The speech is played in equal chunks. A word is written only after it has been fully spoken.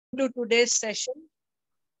To today's session.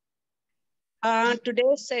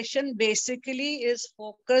 Today's session basically is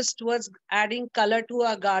focused towards adding color to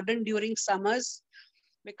our garden during summers.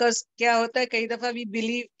 Because क्या होता है कई दफा we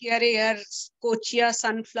believe कि अरे यार कोचिया,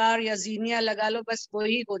 sunflower या zinnia लगा लो बस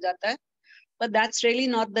वही हो जाता है. But that's really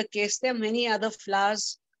not the case. There are many other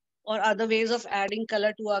flowers or other ways of adding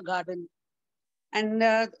color to our garden. And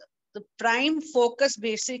the prime focus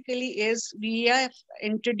basically is we have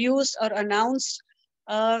introduced or announced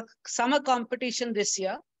a summer competition this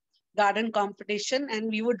year, garden competition, and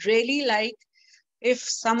we would really like if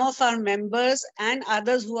some of our members and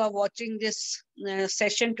others who are watching this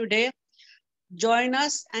session today join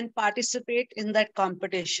us and participate in that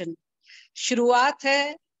competition. शुरुआत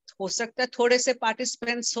है, हो सकता है थोड़े से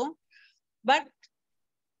participants हो, but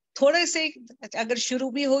थोड़े से अगर शुरू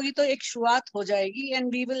भी होगी तो एक शुरुआत हो जाएगी,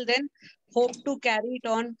 and we will then hope to carry it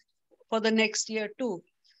on for the next year too.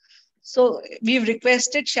 So we've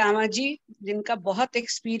requested Shyama जी, जिनका बहुत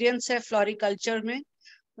एक्सपीरियंस है फ्लोरिकल्चर में,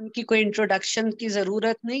 उनकी कोई इंट्रोडक्शन की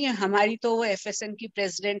जरूरत नहीं है, हमारी तो वो FSN की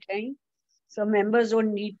प्रेसिडेंट हैं, so members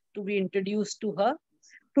don't need to be introduced to her.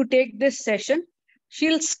 To take this session,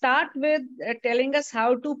 she'll start with telling us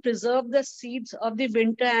how to preserve the seeds of the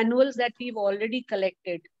winter annuals that we've already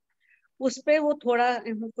collected. उस पे वो थोड़ा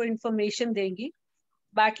हमको information देंगी.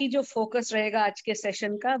 बाकी जो focus रहेगा आज के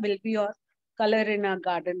सेशन का will be on color in our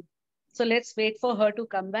garden. So let's wait for her to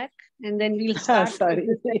come back and then we'll start. Sorry.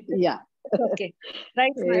 Yeah. Okay.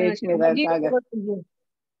 Right, Syama.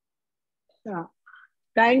 Yeah.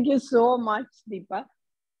 Thank you so much, Deepa.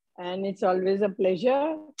 And it's always a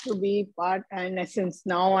pleasure to be part. And since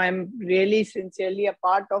now I'm really sincerely a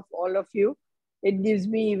part of all of you, it gives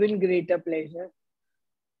me even greater pleasure.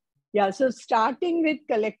 Yeah, so starting with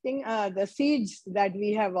collecting the seeds that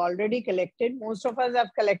we have already collected, most of us have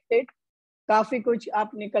collected. काफी कुछ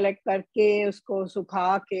आपने collect करके उसको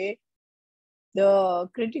सुखा के. The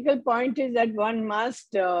critical point is that one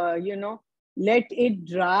must, let it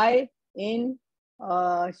dry in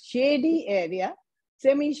a shady area,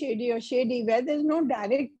 semi-shady or shady, where there's no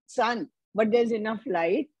direct sun, but there's enough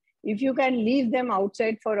light. If you can leave them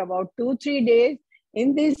outside for about 2-3 days,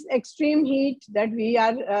 in this extreme heat that we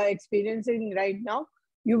are experiencing right now,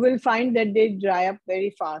 you will find that they dry up very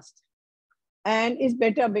fast. And it's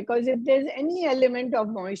better because if there's any element of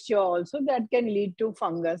moisture also, that can lead to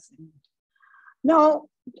fungus. Now,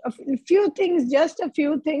 a few things, just a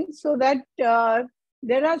few things, so that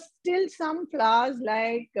there are still some flowers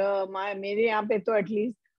like मेरे यहाँ पे तो at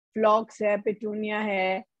least phlox है, petunia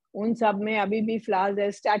है, उन सब में अभी भी flowers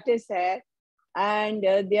है, statice है, and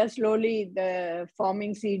they are slowly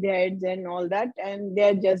forming seed heads and all that, and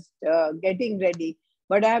they're just getting ready.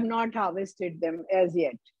 But I have not harvested them as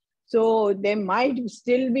yet. So there might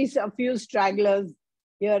still be a few stragglers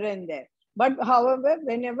here and there. But however,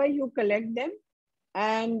 whenever you collect them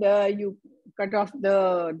and you cut off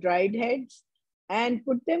the dried heads and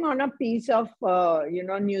put them on a piece of,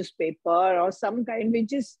 newspaper or some kind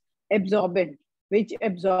which is absorbent, which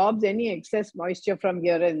absorbs any excess moisture from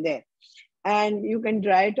here and there. And you can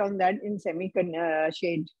dry it on that in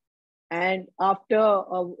semi-shade. And after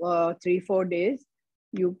 3-4 days,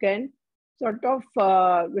 you can sort of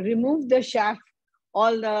remove the shaft,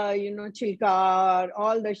 all the, chilka,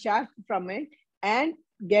 all the shaft from it, and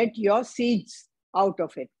get your seeds out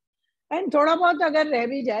of it. And थोड़ा बहुत अगर रह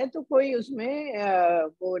भी जाए तो कोई उसमें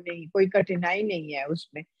वो नहीं, कोई कठिनाई नहीं है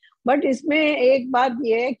उसमें. बट इसमें एक बात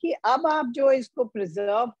ये है कि अब आप जो इसको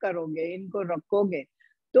प्रिजर्व करोगे, इनको रखोगे,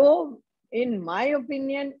 तो in my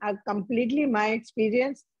opinion, completely my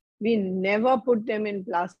experience, we never put them in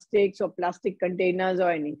plastics or plastic containers or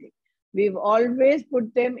anything. We've always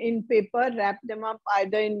put them in paper, wrap them up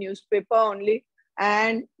either in newspaper only,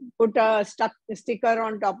 and put a sticker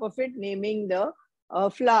on top of it naming the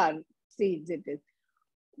flower seeds it is.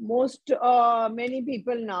 Many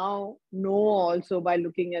people now know also by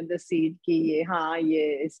looking at the seed कि ये हाँ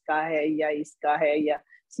ये इसका है या इसका है या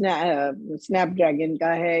स्नैपड्रैगन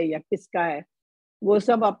का है या किसका है, वो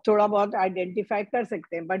सब आप थोड़ा बहुत आइडेंटिफाई कर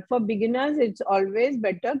सकते हैं. But for beginners it's always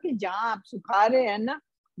better कि जहाँ आप सुखा रहे हैं ना,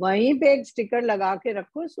 वहीं पे एक स्टिकर लगा के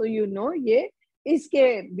रखो, सो यू नो ये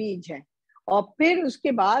इसके बीज हैं. और फिर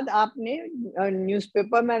उसके बाद आपने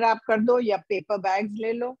न्यूज़पेपर में रैप कर दो या पेपर बैग्स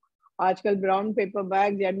ले लो. आजकल ब्राउन पेपर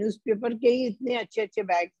बैग या न्यूज़पेपर के ही इतने अच्छे अच्छे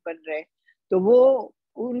बैग्स बन रहे हैं, तो वो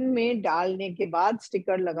उनमें डालने के बाद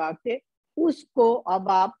स्टिकर लगा के उसको अब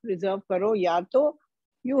आप प्रिजर्व करो. या तो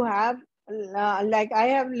you have like I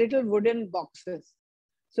have little wooden boxes,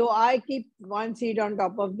 so I keep one seed on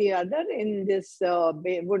top of the other in this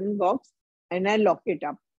wooden box and I lock it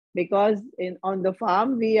up, because on the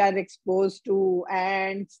farm we are exposed to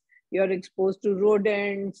ants, you're exposed to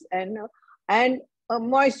rodents, and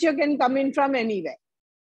moisture can come in from anywhere.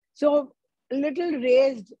 So little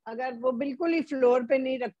raised, अगर वो बिल्कुल ही floor पे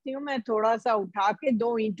नहीं रखती हूँ, मैं थोड़ा सा उठा के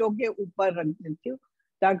 2 ईंटों के ऊपर रख देती हूँ,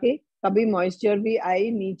 ताकि कभी मॉइस्चर भी आई,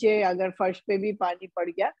 नीचे अगर फर्श पे भी पानी पड़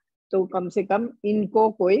गया तो कम से कम इनको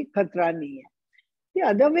कोई खतरा नहीं है. The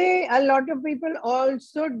other way a lot of people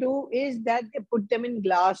also do is that they put them in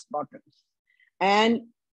glass bottles. And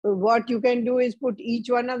what you can do is put each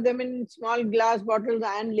one of them in small glass bottles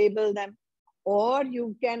and label them. Or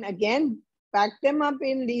you can again pack them up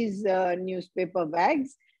in these newspaper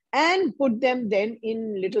bags and put them then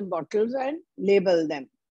in little bottles and label them.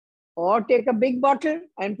 Or take a big bottle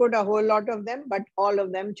and put a whole lot of them, but all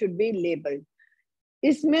of them should be labeled.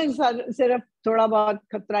 इसमें सिर्फ थोड़ा बहुत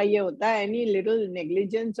खतरा ये होता है, any little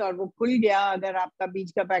negligence और वो खुल गया अगर आपका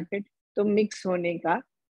बीज का पैकेट, तो मिक्स होने का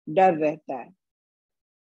डर रहता है.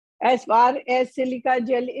 As far as silica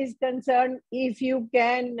gel is concerned, if you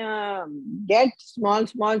can get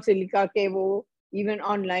small silica के वो even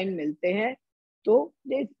online मिलते हैं, तो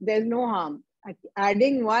there's no harm.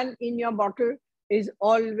 Adding one in your bottle is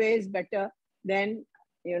always better than,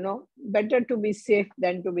 better to be safe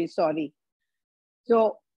than to be sorry.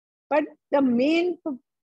 So, but the main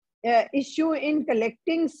issue in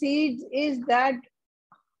collecting seeds is that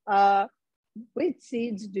which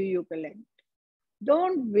seeds do you collect?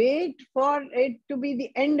 Don't wait for it to be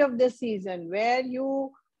the end of the season where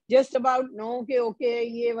you just about know कि okay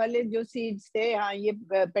ये वाले जो seeds थे, हाँ ये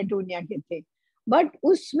petunia के थे, but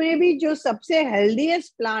उसमें भी जो सबसे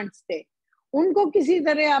healthiest plants थे, उनको किसी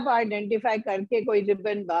तरह आप identify करके कोई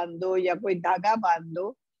ribbon बांध दो या कोई धागा बांध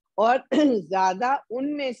दो, और ज्यादा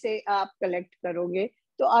उनमें से आप कलेक्ट करोगे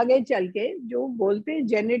तो आगे चल के जो बोलते हैं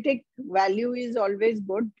genetic value is always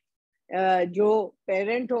good, जो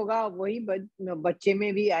पेरेंट होगा वही बच्चे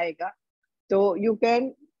में भी आएगा. तो you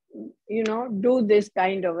can do this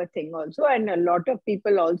kind of a thing also, and a lot of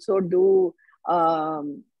people also do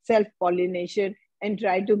self pollination and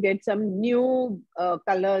try to get some new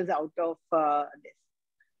colors out of this.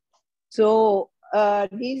 So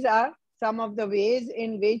these are some of the ways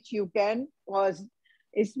in which you can cause.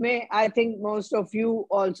 इसमें I think most of you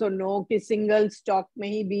also know कि single stalk में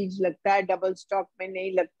ही बीज लगता है, double stalk में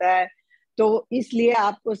नहीं लगता है. तो इसलिए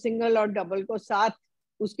आपको single और double को साथ,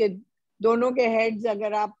 उसके दोनों के heads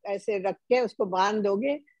अगर आप ऐसे रख के उसको बांध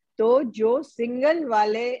दोगे, तो जो single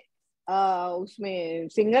वाले उसमें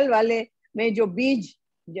single वाले में जो बीज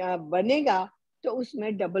बनेगा, तो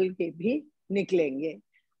उसमें double के भी निकलेंगे.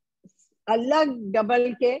 अलग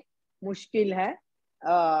double के मुश्किल है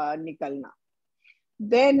निकलना.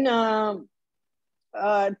 Then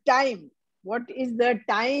time. What is the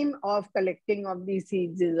time of collecting of these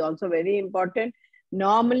seeds is also very important.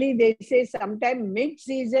 Normally they say sometime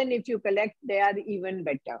mid-season if you collect, they are even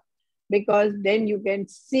better, because then you can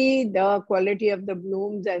see the quality of the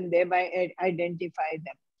blooms and thereby identify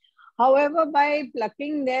them. However, by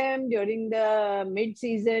plucking them during the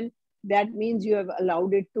mid-season, that means you have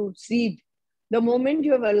allowed it to seed. The moment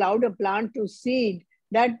you have allowed a plant to seed,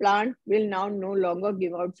 that plant will now no longer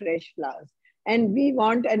give out fresh flowers. And we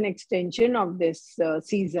want an extension of this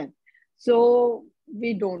season. So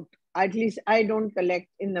we don't, at least I don't collect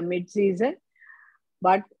in the mid-season.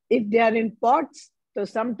 But if they are in pots, so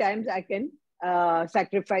sometimes I can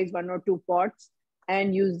sacrifice 1 or 2 pots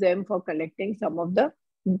and use them for collecting some of the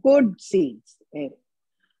good seeds.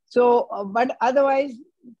 So, but otherwise,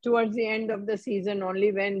 towards the end of the season,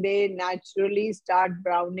 only when they naturally start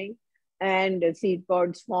browning and seed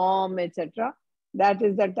pods form, etc., that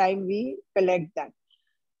is the time we collect that.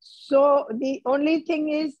 So the only thing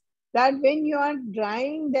is that when you are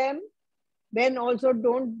drying them, then also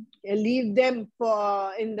don't leave them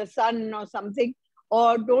for in the sun or something,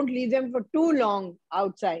 or don't leave them for too long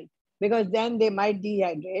outside, because then they might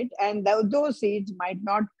dehydrate and those seeds might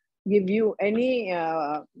not give you any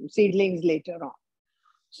seedlings later on.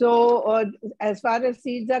 So as far as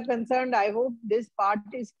seeds are concerned, I hope this part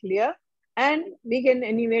is clear, and we can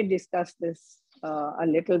anyway discuss this a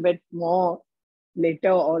little bit more later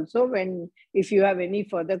also, when if you have any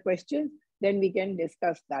further questions, then we can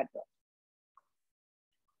discuss that.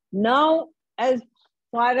 Now, as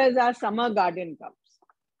far as our summer garden comes,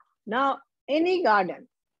 now any garden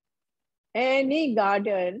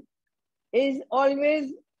is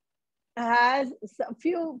always has a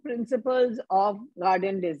few principles of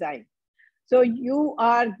garden design. So you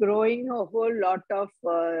are growing a whole lot of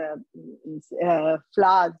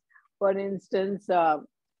flowers. For instance,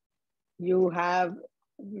 you have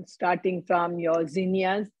starting from your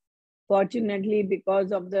zinnias. Fortunately,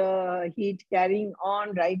 because of the heat carrying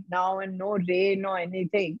on right now and no rain or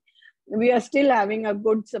anything, we are still having a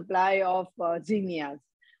good supply of zinnias.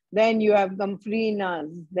 Then you have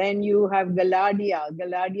Gomphrenas. Then you have Galladia.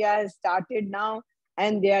 Galladia has started now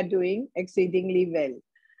and they are doing exceedingly well.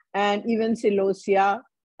 And even Celosia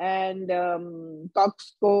and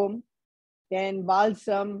Coxcomb, then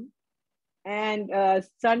Balsam and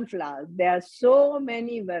sunflowers. There are so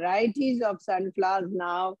many varieties of sunflowers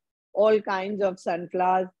now, all kinds of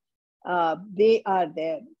sunflowers. They are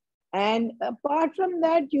there. And apart from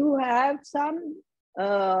that, you have some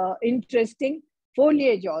interesting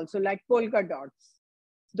foliage also, like polka dots.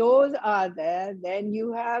 Those are there. Then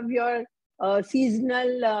you have your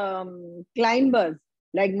seasonal climbers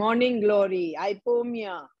like morning glory,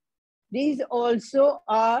 ipomia. These also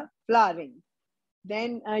are flowering.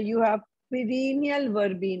 Then you have perennial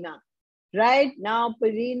verbena. Right now,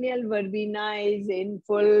 perennial verbena is in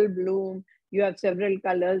full bloom. You have several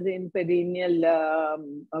colors in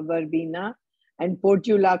perennial verbena and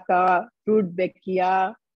portulaca,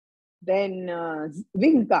 rudbeckia, then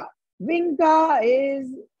vinca. Vinca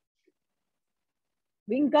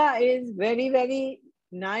is very, very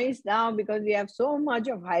nice now because we have so much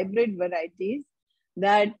of hybrid varieties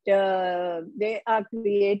that they are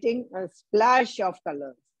creating a splash of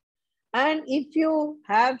colors. And if you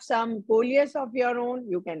have some coleus of your own,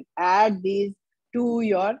 you can add these to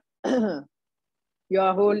your,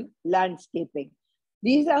 your whole landscaping.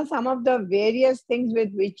 These are some of the various things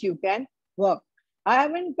with which you can work. I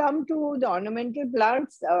haven't come to the ornamental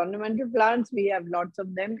plants. Ornamental plants, we have lots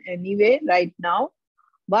of them anyway right now.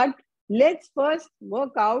 But let's first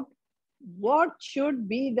work out what should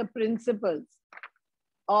be the principles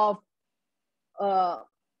of, of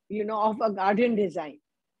a garden design.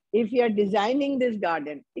 If you are designing this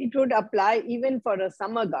garden, it would apply even for a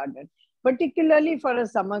summer garden. Particularly for a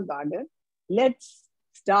summer garden, let's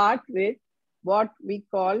start with what we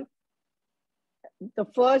call the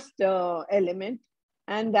first element,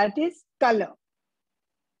 and that is color.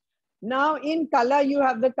 Now in color, you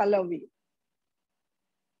have the color wheel.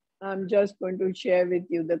 I'm just going to share with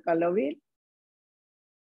you the color wheel.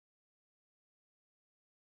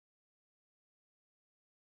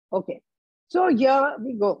 Okay, so here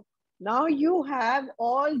we go. Now you have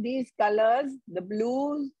all these colors, the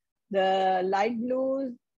blues, the light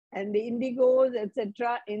blues, and the indigos,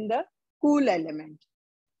 etc., in the cool element.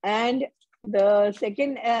 And the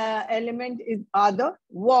second element are the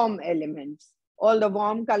warm elements. All the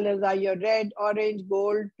warm colors are your red, orange,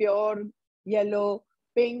 gold, pure, yellow,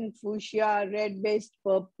 pink, fuchsia, red-based,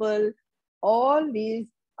 purple. All these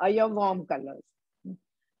are your warm colors.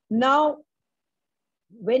 Now,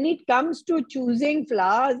 when it comes to choosing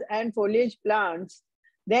flowers and foliage plants,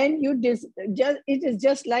 then it is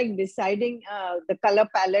just like deciding the color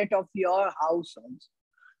palette of your house also.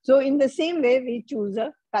 So in the same way, we choose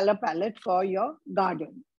a color palette for your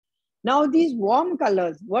garden. Now these warm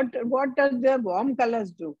colors, what does the warm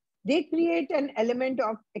colors do? They create an element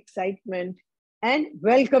of excitement and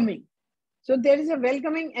welcoming. So there is a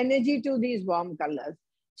welcoming energy to these warm colors.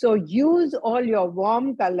 So use all your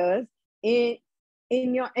warm colors in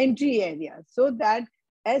your entry area so that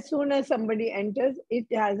as soon as somebody enters, it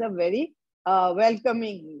has a very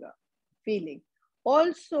welcoming feeling.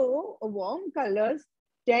 Also, warm colors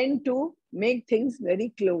tend to make things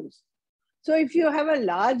very close. So if you have a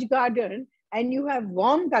large garden and you have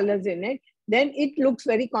warm colors in it, then it looks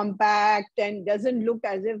very compact and doesn't look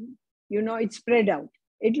as if, it's spread out.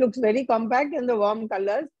 It looks very compact and the warm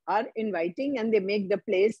colors are inviting and they make the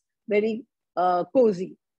place very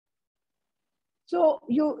cozy. So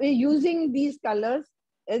you using these colors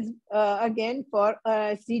is again for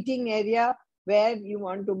a seating area where you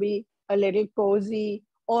want to be a little cozy,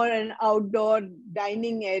 or an outdoor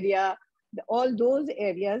dining area. All those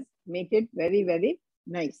areas make it very, very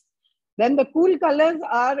nice. Then the cool colors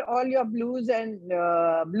are all your blues and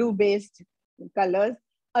blue-based colors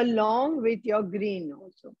along with your green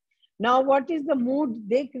also. Now, what is the mood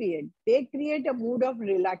they create? They create a mood of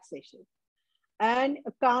relaxation and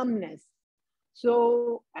calmness.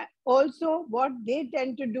 So also what they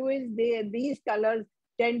tend to do is these colors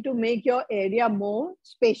tend to make your area more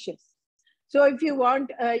spacious. So if you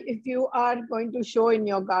want, if you are going to show in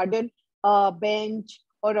your garden a bench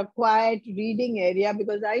or a quiet reading area,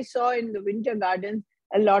 because I saw in the winter gardens,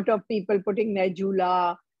 a lot of people putting their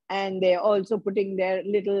jula and they're also putting their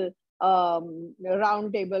little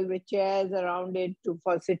round table with chairs around it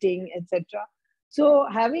for sitting, etc. So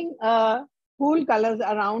having cool colors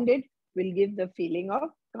around it will give the feeling of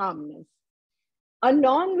calmness.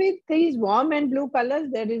 Along with these warm and blue colors,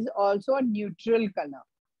 there is also a neutral color.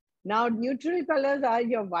 Now, neutral colors are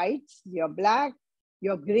your whites, your black,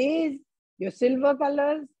 your grays, your silver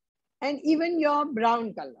colors, and even your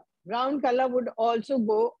brown color. Brown color would also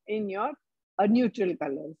go in your neutral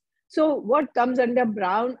colors. So what comes under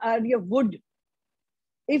brown are your wood.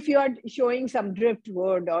 If you are showing some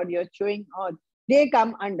driftwood or you're showing earth, they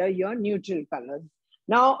come under your neutral colors.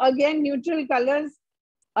 Now again, neutral colors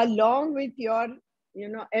along with your,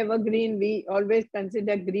 evergreen, we always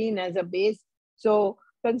consider green as a base. So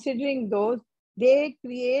considering those, they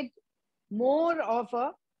create more of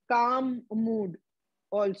a calm mood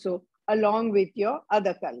also along with your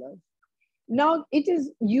other colors. Now it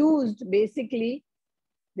is used basically,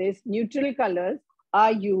 these neutral colors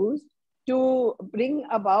are used to bring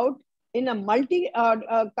about in a multi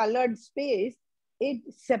colored space. It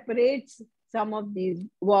separates some of these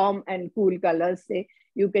warm and cool colors, say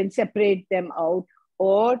you can separate them out,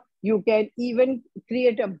 or you can even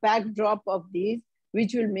create a backdrop of these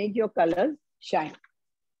which will make your colors shine.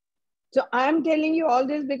 So I'm telling you all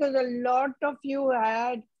this because a lot of you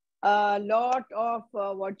had a lot of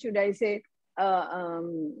what should I say,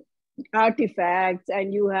 artifacts,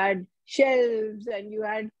 and you had shelves, and you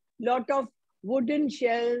had lot of wooden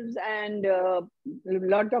shelves, and a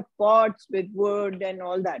lot of pots with wood and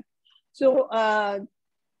all that. So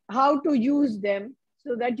how to use them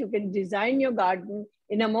so that you can design your garden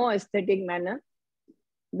in a more aesthetic manner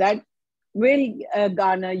that will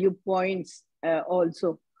garner you points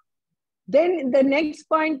also. Then the next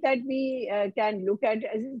point that we can look at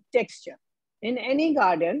is texture. In any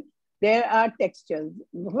garden, there are textures.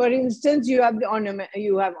 For instance, you have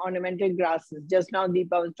ornamental grasses. Just now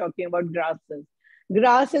Deepa was talking about grasses.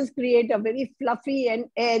 Grasses create a very fluffy and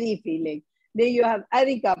airy feeling. There you have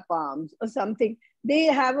areca palms or something. They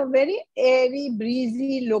have a very airy,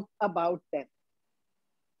 breezy look about them.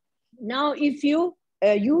 Now, if you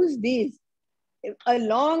use these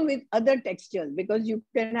along with other textures, because you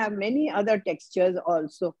can have many other textures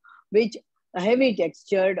also, which are heavy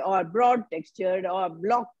textured or broad textured or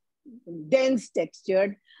block dense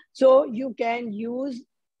textured. So you can use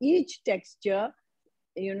each texture,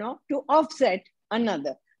 to offset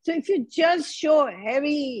another. So if you just show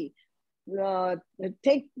heavy,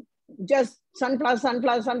 thick, just sunflowers,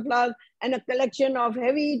 and a collection of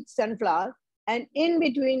heavy sunflowers, and in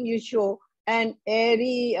between you show an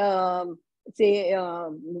airy, say,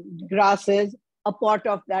 grasses, a pot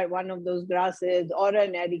of that, one of those grasses, or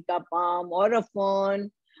an areca palm, or a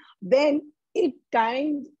fern, then it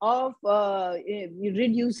kind of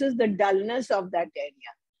reduces the dullness of that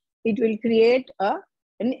area. It will create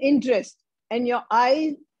an interest, and your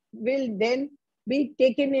eyes will then be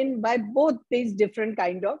taken in by both these different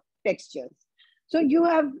kind of textures. So you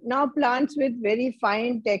have now plants with very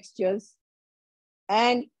fine textures,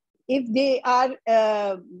 and if they are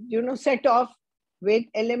set off with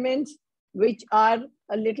elements which are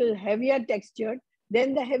a little heavier textured,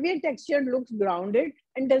 then the heavier texture looks grounded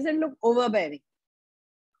and doesn't look overbearing.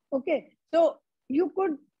 Okay, so you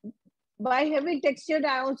could, by heavy textured,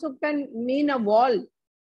 I also can mean a wall.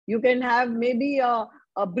 You can have maybe a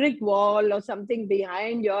brick wall or something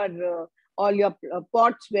behind your all your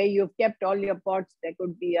pots where you've kept all your pots. There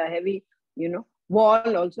could be a heavy,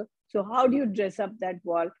 wall also. So how do you dress up that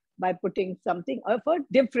wall? By putting something of a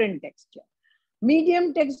different texture.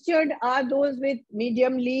 Medium textured are those with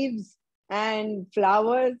medium leaves and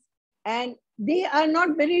flowers, and they are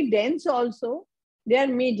not very dense also. They are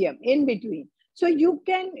medium, in between. So you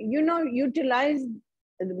can, utilize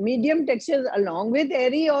medium textures along with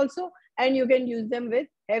airy also, and you can use them with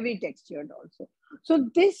heavy textured also. So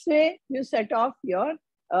this way you set off your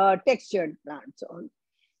textured plants on.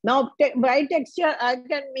 Now, by texture, I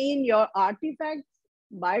can mean your artifacts.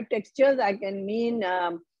 By textures, I can mean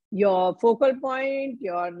your focal point,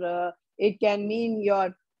 it can mean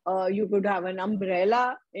your, you could have an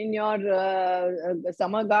umbrella in your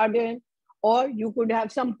summer garden, or you could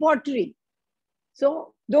have some pottery.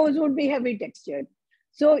 So those would be heavy textured.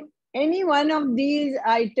 So any one of these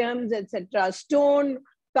items, etc., stone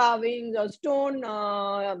carvings or stone,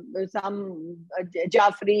 some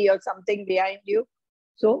Jaffrey or something behind you.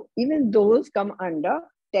 So even those come under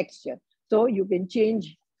texture. So you can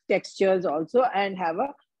change textures also and have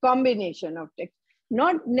a combination of text.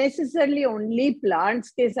 Not necessarily only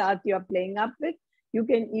plants ke saath you are playing up with. You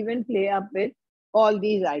can even play up with all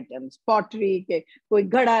these items. Pottery के कोई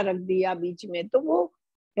घड़ा रख दिया बीच में तो वो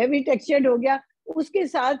heavy textured हो गया. उसके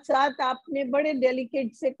साथ साथ आपने बड़े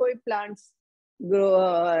delicate से कोई plants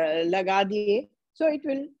लगा दिए, so it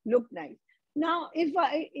will look nice. Now if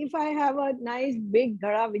I have a nice big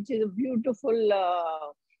घड़ा which is a beautiful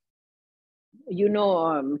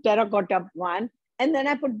terracotta one, and then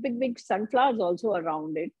I put big sunflowers also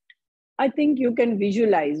around it, I think you can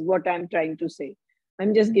visualize what I'm trying to say.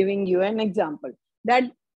 I'm just giving you an example that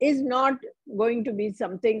is not going to be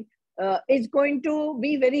something, it's going to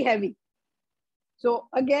be very heavy. So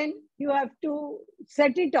again, you have to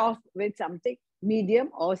set it off with something medium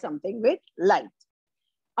or something with light.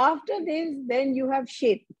 After this, then you have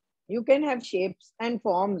shape. You can have shapes and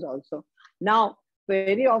forms also. Now,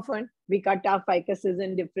 very often we cut our ficuses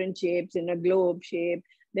in different shapes, in a globe shape.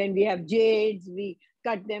 Then we have jades, we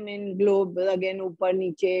cut them in globe, again, upar,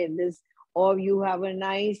 niche, this. Or you have a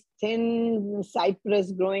nice thin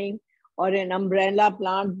cypress growing, or an umbrella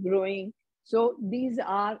plant growing. So these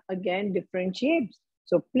are again different shapes.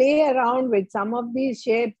 So play around with some of these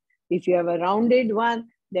shapes. If you have a rounded one,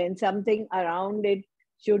 then something around it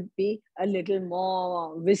should be a little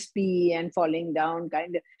more wispy and falling down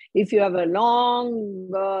kind of. If you have a long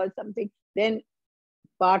something, then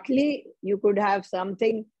partly you could have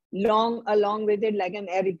something long along with it, like an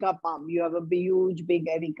erica palm. You have a huge, big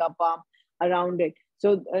erica palm around it.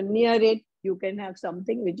 So near it, you can have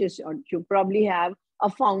something which is, you probably have a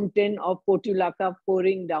fountain of portulaca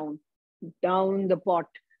pouring down the pot.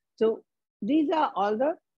 So these are all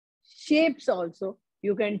the shapes also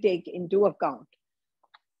you can take into account.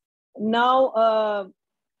 Now,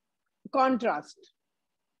 contrast.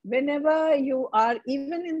 Whenever you are,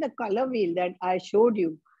 even in the color wheel that I showed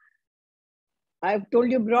you, I've told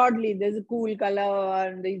you broadly, there's a cool color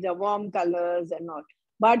and these are warm colors and all.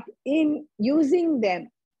 But in using them,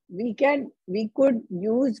 we could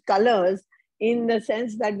use colors in the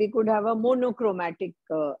sense that we could have a monochromatic.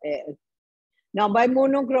 Now, by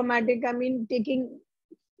monochromatic, I mean taking,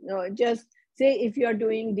 just say if you're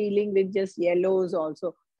dealing with just yellows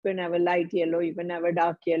also, you can have a light yellow, you can have a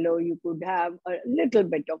dark yellow, you could have a little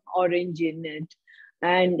bit of orange in it,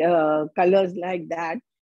 and colors like that,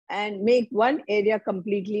 and make one area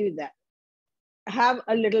completely with that. Have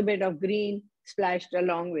a little bit of green splashed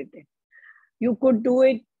along with it. You could do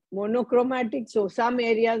it monochromatic, so some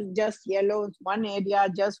areas just yellows, one area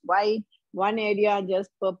just white, one area just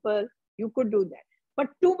purple. You could do that. But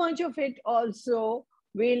too much of it also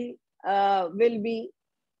will be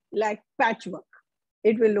like patchwork.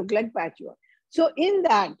 It will look like patchwork. So in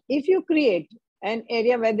that, if you create an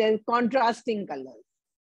area where there's contrasting colors,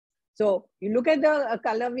 so you look at the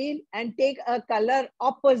color wheel and take a color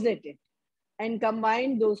opposite it and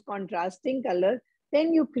combine those contrasting colors,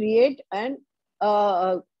 then you create an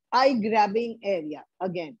eye-grabbing area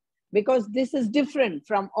again, because this is different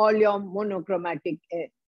from all your monochromatic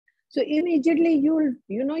areas. So immediately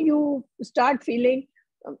you start feeling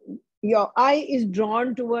your eye is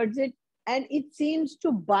drawn towards it, and it seems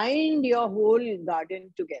to bind your whole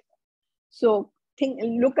garden together. So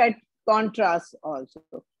look at contrast also.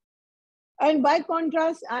 And by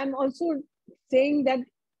contrast, I'm also saying that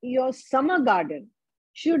your summer garden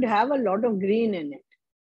should have a lot of green in it.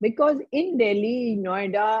 Because in Delhi,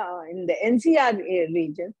 Noida, in the NCR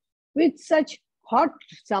region, with such hot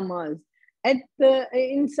summers,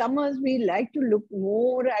 in summers, we like to look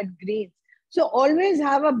more at green. So always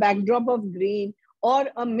have a backdrop of green or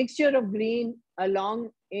a mixture of green along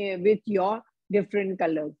with your different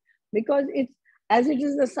colors. Because as it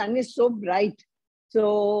is, the sun is so bright.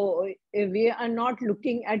 So we are not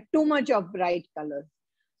looking at too much of bright colors.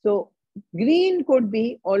 So green could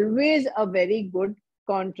be always a very good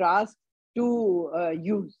contrast to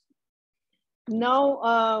use.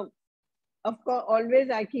 Now, of course, always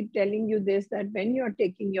I keep telling you this, that when you're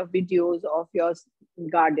taking your videos of your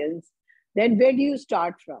gardens, then where do you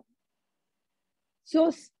start from?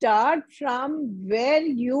 So start from where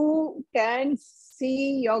you can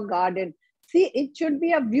see your garden. See, it should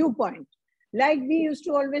be a viewpoint. Like we used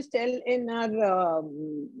to always tell in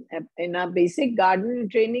our basic garden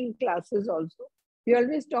training classes also, we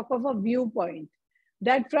always talk of a viewpoint,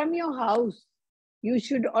 that from your house, you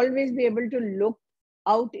should always be able to look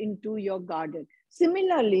out into your garden.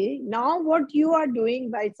 Similarly, now what you are doing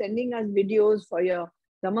by sending us videos for your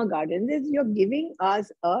summer gardens is you're giving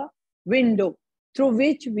us a window through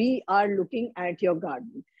which we are looking at your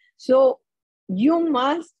garden. So you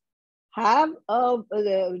must have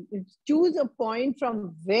choose a point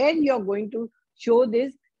from where you're going to show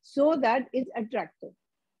this so that it's attractive.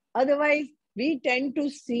 Otherwise, we tend to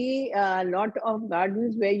see a lot of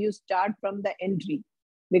gardens where you start from the entry,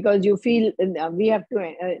 because you feel we have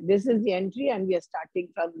to, this is the entry and we are starting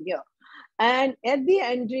from here. And at the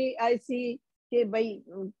entry, I see, कि भाई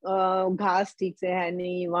घास ठीक से है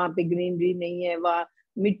नहीं, वहाँ पे greenery नहीं है, वहाँ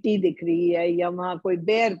मिट्टी दिख रही है, या वहाँ कोई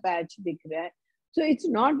bare patch दिख रहा है. So it's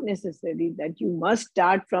not necessary that you must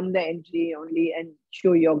start from the entry only and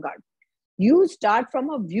show your garden. You start from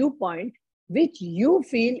a viewpoint which you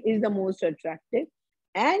feel is the most attractive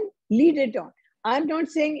and lead it on. I'm not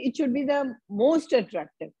saying it should be the most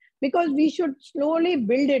attractive, because we should slowly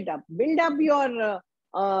build it up. Build up your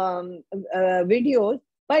videos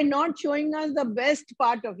by not showing us the best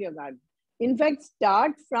part of your garden. In fact,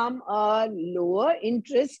 start from a lower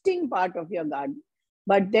interesting part of your garden,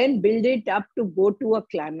 but then build it up to go to a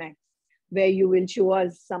climax where you will show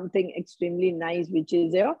us something extremely nice, which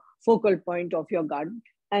is a focal point of your garden,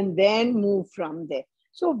 and then move from there.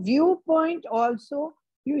 So viewpoint also,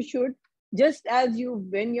 you should, just as you,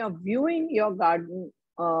 when you're viewing your garden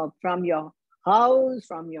from your house,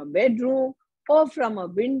 from your bedroom, or from a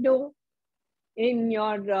window in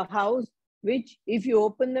your house, which if you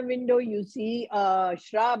open the window, you see a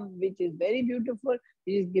shrub which is very beautiful,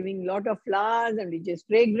 which is giving a lot of flowers and which is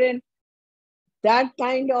fragrant. That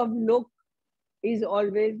kind of look is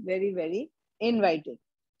always very, very inviting.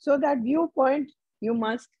 So that viewpoint you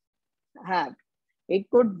must have. It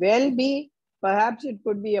could well be, perhaps it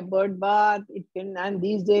could be a bird bath. It can, and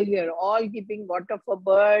these days we are all keeping water for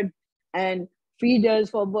birds and feeders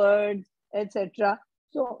for birds, etc.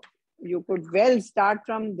 So you could well start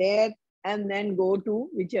from there and then go to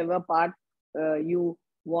whichever part you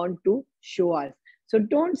want to show us. So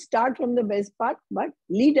don't start from the best part, but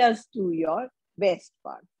lead us to your best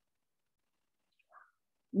part.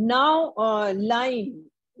 Now, line.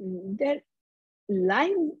 That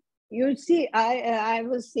line, you see, I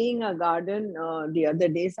was seeing a garden the other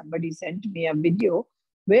day. Somebody sent me a video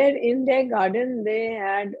where in their garden they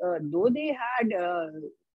had, though they had,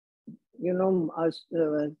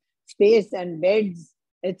 space and beds,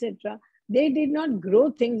 etc. They did not grow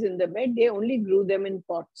things in the bed. They only grew them in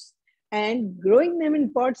pots. And growing them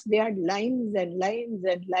in pots, they had lines and lines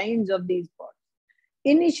and lines of these pots.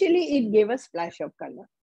 Initially, it gave a splash of color.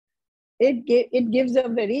 It gives a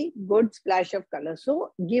very good splash of color.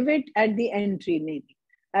 So give it at the entry, maybe.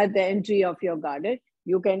 At the entry of your garden,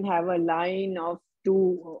 you can have a line of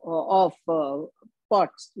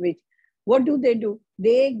pots, which, what do?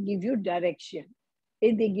 They give you direction.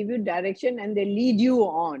 They give you direction and they lead you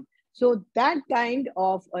on. So that kind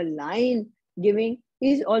of a line giving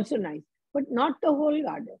is also nice, but not the whole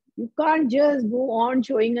garden. You can't just go on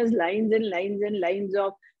showing us lines and lines and lines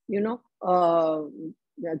of,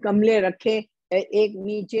 गमले रखे, एक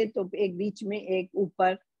नीचे तो एक बीच में एक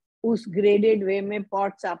ऊपर, उस ग्रेडेड वे में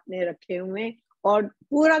पॉट्स आपने रखे हुए और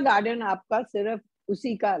पूरा गार्डन आपका सिर्फ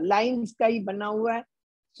उसी का लाइंस का ही बना हुआ है.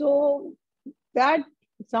 So that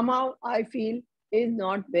somehow I feel is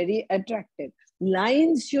not very attractive.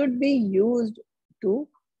 Lines should be used to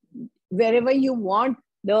wherever you want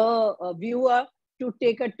the viewer to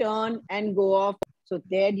take a turn and go off. So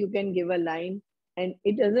there you can give a line. And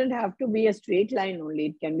it doesn't have to be a straight line only.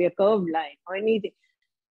 It can be a curved line or anything.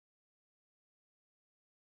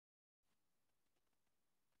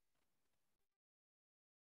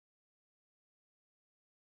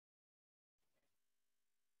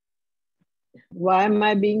 Why am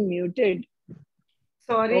I being muted?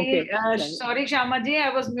 Sorry, sorry, Syama ji,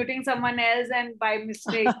 I was muting someone else and by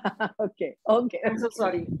mistake. Okay. I'm so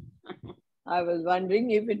sorry. I was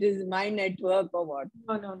wondering if it is my network or what.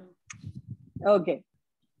 No. Okay.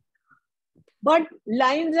 But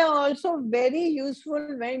lines are also very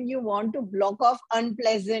useful when you want to block off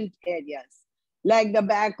unpleasant areas, like the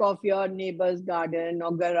back of your neighbor's garden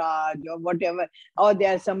or garage or whatever, or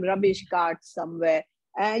there's some rubbish carts somewhere,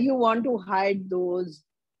 and you want to hide those.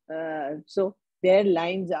 So their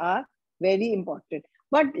lines are very important.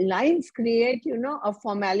 But lines create, a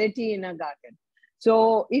formality in a garden.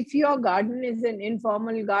 So if your garden is an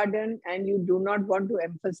informal garden and you do not want to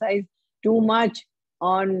emphasize too much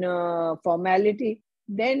on formality,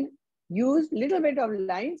 then use little bit of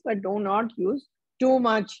lines, but do not use too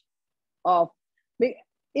much of.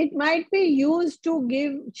 It might be used to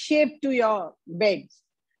give shape to your beds.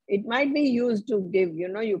 It might be used to give,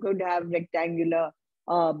 you could have rectangular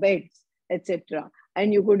beds, etc.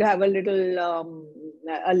 And you could have a little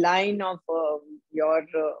a line of your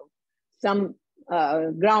some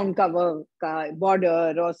ground cover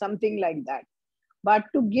border or something like that. But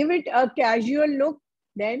to give it a casual look,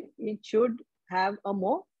 then it should have a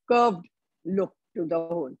more curved look to the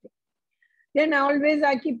whole thing. Then always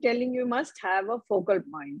I keep telling you must have a focal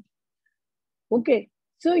point. Okay,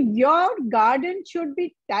 so your garden should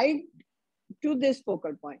be tied to this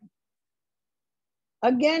focal point.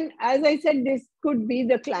 Again, as I said, this could be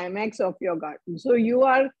the climax of your garden. So you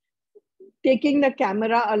are taking the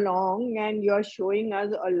camera along and you're showing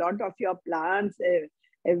us a lot of your plants,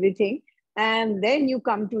 everything. And then you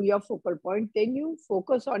come to your focal point, then you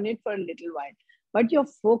focus on it for a little while. But your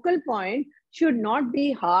focal point should not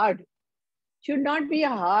be hard. Should not be a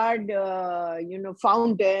hard,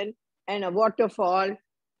 fountain and a waterfall.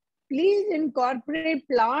 Please incorporate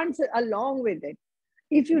plants along with it.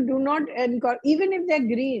 if you do not encourage, even if they're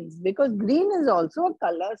greens, because green is also a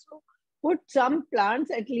color, so put some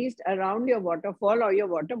plants at least around your waterfall or your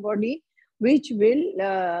water body, which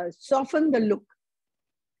will soften the look.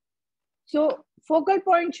 So focal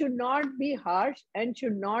point should not be harsh and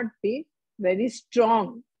should not be very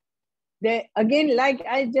strong. They, again, like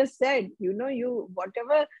I just said, you know, you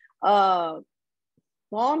whatever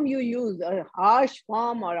form you use, a harsh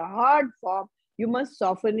form or a hard form, you must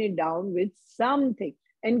soften it down with something.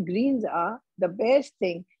 And greens are the best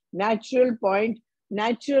thing, natural point,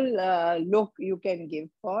 natural look you can give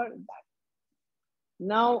for that.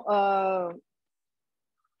 Now,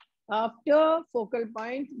 after focal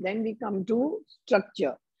point, then we come to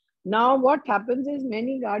structure. Now, what happens is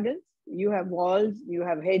many gardens, you have walls, you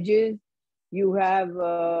have hedges, you have,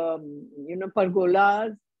 you know,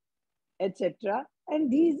 pergolas, etc.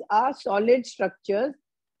 And these are solid structures,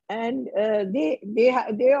 and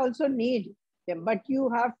they also need them. But you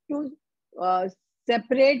have to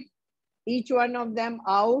separate each one of them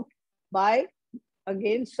out by,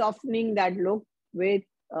 again, softening that look with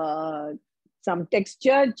some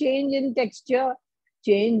texture, change in texture,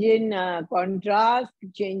 change in contrast,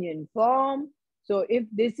 change in form. So if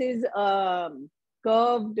this is a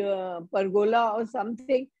curved pergola or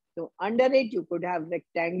something, so under it you could have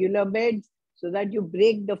rectangular beds so that you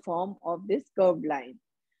break the form of this curved line.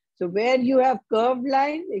 So where you have curved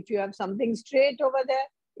lines, if you have something straight over there,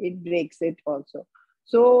 it breaks it also.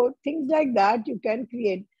 So things like that you can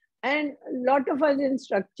create. And a lot of us in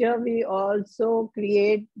structure, we also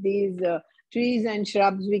create these trees and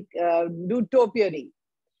shrubs. We do topiary.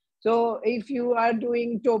 So if you are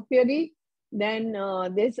doing topiary, then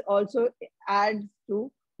this also adds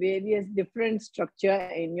to various different structure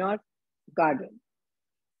in your garden.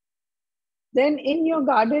 Then in your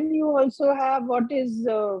garden, you also have what is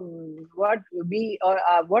what we or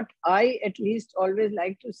what I at least always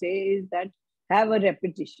like to say is that have a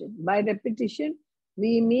repetition. By repetition,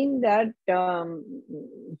 we mean that,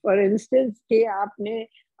 for instance, ke aapne,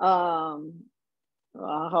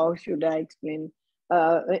 how should I explain?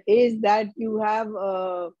 Is that you have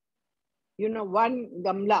you know, one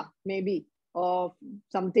gamla maybe of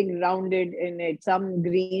something rounded in it, some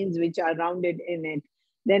greens which are rounded in it.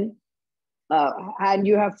 Then and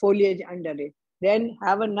you have foliage under it. Then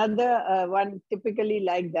have another one typically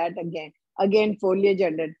like that again foliage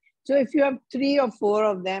under it. So if you have 3 or 4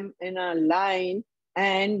 of them in a line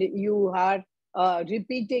and you are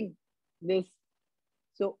repeating this,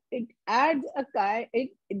 so it adds a kind,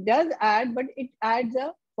 it does add, but it adds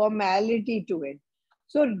a formality to it.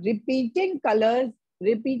 So repeating colors,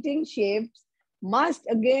 repeating shapes must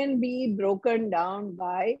again be broken down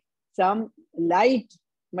by some light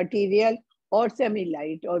material or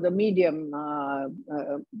semi-light or the medium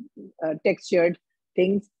textured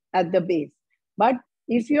things at the base. But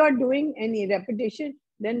if you are doing any repetition,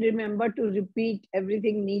 then remember to repeat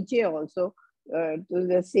everything niche also to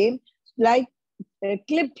the same, like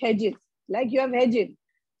clipped hedges, like you have hedges.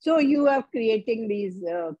 So you are creating these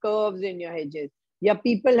curves in your hedges. Yeah,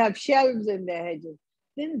 people have shelves in their hedges.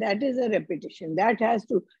 Then that is a repetition. That has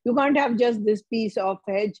to, you can't have just this piece of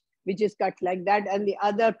hedge which is cut like that and the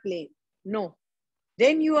other plain. No.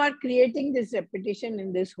 Then you are creating this repetition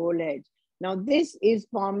in this whole hedge. Now this is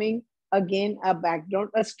forming again a background,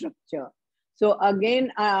 a structure. So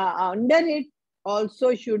again, under it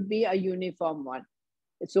also should be a uniform one.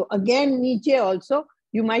 So again, niche also,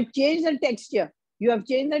 you might change the texture. You have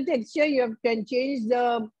changed the texture, can change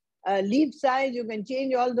the leaf size, you can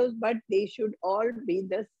change all those, but they should all be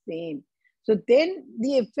the same. So then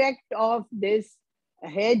the effect of this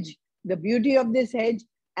hedge, the beauty of this hedge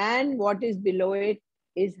and what is below it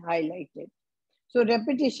is highlighted. So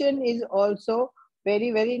repetition is also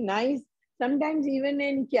very, very nice. Sometimes even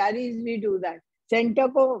in क्यारीज we do that. Center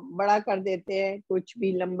को बड़ा कर देते हैं, कुछ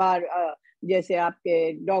भी लंबा जैसे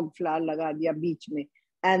आपके dog flower लगा दिया बीच में,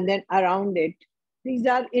 and then around it, these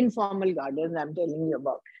are informal gardens I'm telling you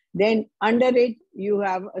about. Then under it you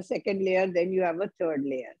have a second layer, then you have a third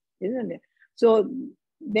layer, isn't it? So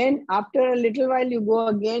then after a little while you go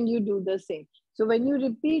again, you do the same. So when you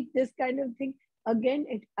repeat this kind of thing, again,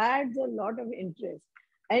 it adds a lot of interest.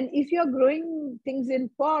 And if you're growing things in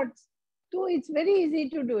pots, so it's very easy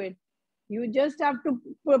to do it. You just have to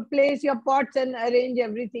place your pots and arrange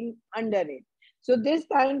everything under it. So this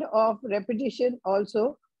kind of repetition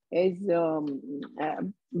also is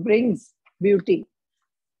brings beauty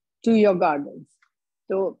to your gardens.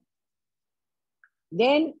 So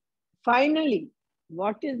then finally,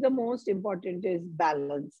 what is the most important is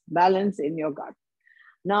balance in your garden.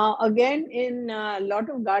 Now, again, in a lot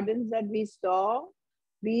of gardens that we saw,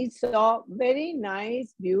 we saw very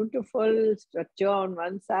nice, beautiful structure on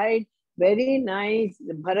one side, very nice,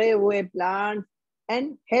 bhare hue plants,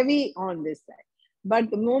 and heavy on this side.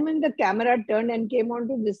 But the moment the camera turned and came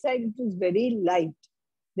onto this side, it was very light.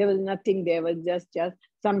 There was nothing there, was just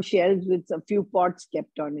some shelves with a few pots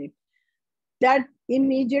kept on it. That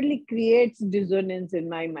immediately creates dissonance in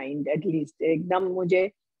my mind, at least. एकदम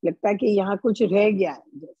मुझे लगता है कि यहाँ कुछ रह गया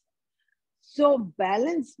है. So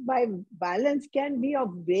balance can be of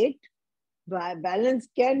weight, balance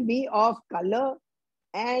can be of color,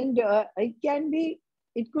 and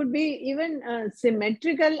it could be even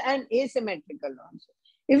symmetrical and asymmetrical also.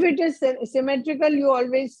 If it is symmetrical, you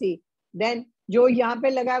always see, then जो यहाँ पे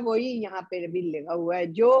लगा है वही यहाँ पे भी लगा हुआ है,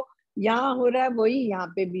 जो यहाँ हो रहा है वही यहाँ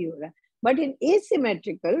पे भी हो रहा है. But in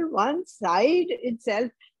asymmetrical, one side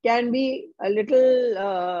itself can be a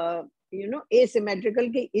little asymmetrical,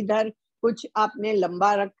 कि इधर कुछ आपने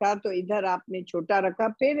लंबा रखा तो इधर आपने छोटा रखा,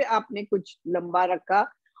 फिर आपने कुछ लंबा रखा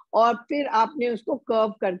और फिर आपने उसको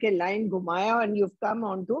कर्व करके लाइन घुमाया and you've come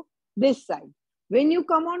onto this side. When you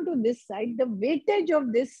come onto this side, the weightage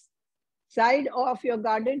of this side of your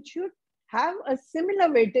garden should have a similar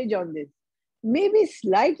weightage on this, maybe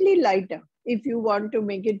slightly lighter if you want to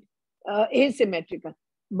make it asymmetrical,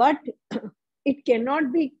 but it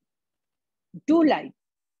cannot be too light.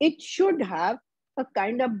 It should have a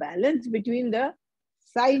kind of balance between the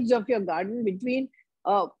sides of your garden, between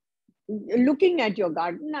looking at your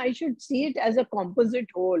garden. I should see it as a composite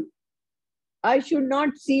whole. I should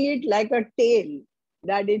not see it like a tail,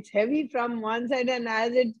 that it's heavy from one side and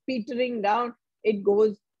as it's petering down, it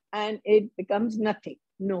goes and it becomes nothing.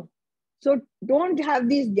 No. So don't have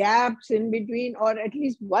these gaps in between, or at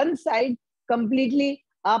least one side completely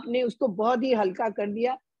आपने उसको बहुत ही हल्का कर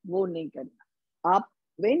दिया, वो नहीं करना. आप,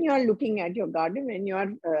 when you are looking at your garden, when you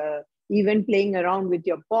are even playing around with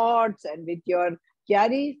your pots and with your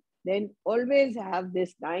chiaris, then always have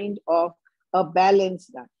this kind of a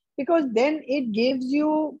balance, because then it gives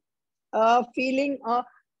you a feeling of,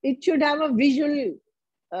 it should have a visual,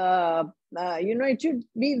 it should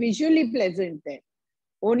be visually pleasant there,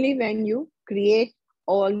 only when you create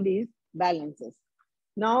all these balances.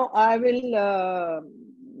 Now I will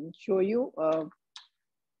show you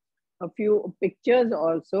a few pictures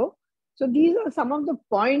also. So these are some of the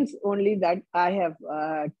points only that I have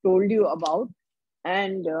told you about,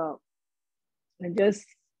 and I'll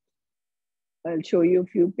show you a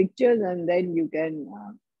few pictures and then you can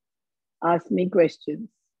ask me questions.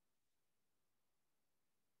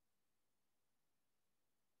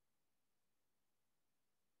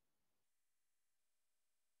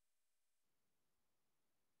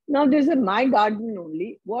 Now this is my garden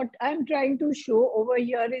only. What I'm trying to show over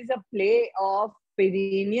here is a play of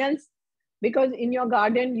perennials, because in your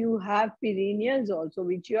garden you have perennials also,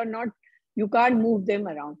 which you can't move them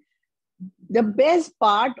around. The best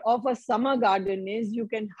part of a summer garden is you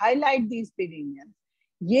can highlight these perennials.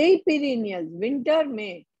 Ye perennials winter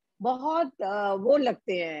में बहुत वो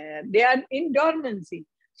लगते हैं, they are in dormancy,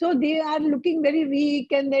 so they are looking very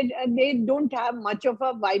weak and they don't have much of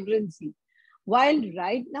a vibrancy. While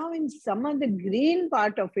right now in summer, the green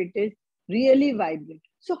part of it is really vibrant.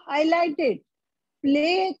 So highlight it,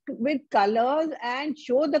 play with colors and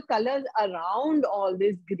show the colors around all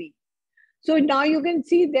this green. So now you can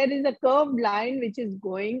see there is a curved line which is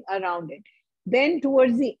going around it. Then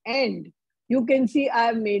towards the end, you can see I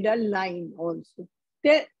have made a line also.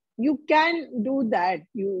 There, you can do that.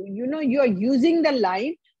 You are using the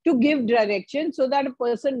line to give direction so that a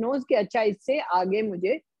person knows कि अच्छा इससे आगे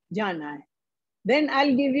मुझे जाना है. Then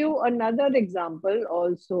I'll give you another example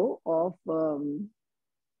also of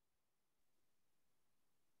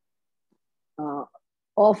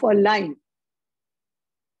a line.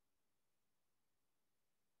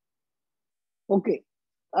 Okay.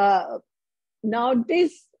 Now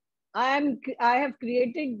this, I have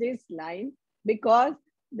created this line because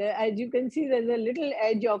as you can see, there's a little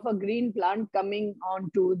edge of a green plant coming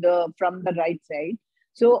onto from the right side.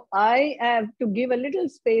 So I have to give a little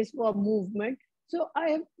space for movement. So I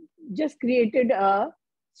have just created a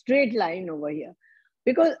straight line over here,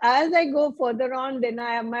 because as I go further on, then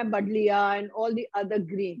I have my badliya and all the other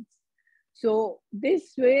greens. So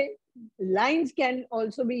this way, lines can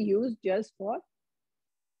also be used just for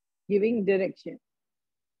giving direction.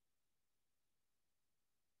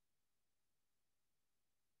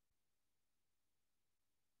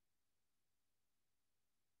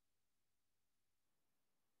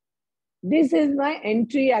 This is my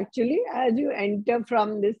entry actually. As you enter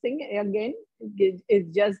from this thing, again,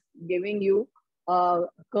 it's just giving you a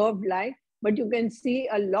curved line, but you can see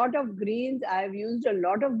a lot of greens. I have used a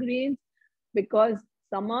lot of greens because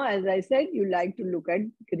summer, as I said, you like to look at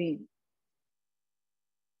green.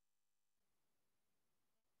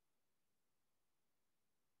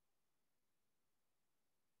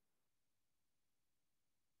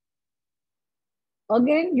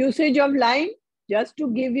 Again, usage of line, just to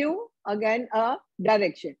give you again a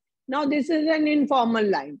direction. Now this is an informal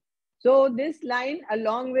line. So this line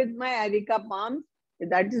along with my Erica palms,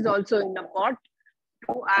 that is also in a pot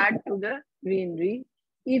to add to the greenery.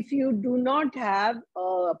 If you do not have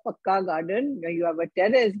a pakka garden, you have a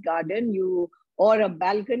terrace garden, or a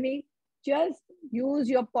balcony, just use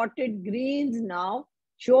your potted greens now.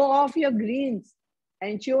 Show off your greens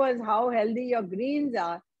and show us how healthy your greens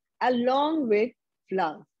are along with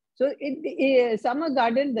flowers. So summer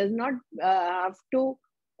garden does not have to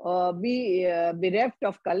be bereft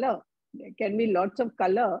of color. There can be lots of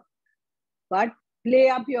color, but play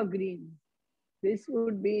up your greens. This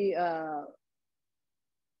would be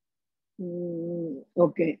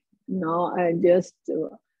okay. Now I just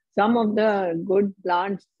some of the good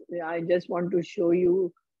plants I just want to show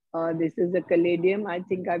you. This is a caladium. I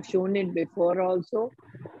think I've shown it before also,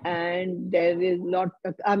 and there is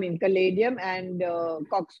caladium and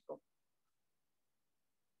coxcomb.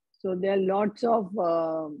 So there are lots of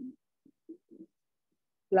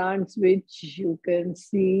plants which you can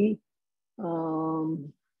see.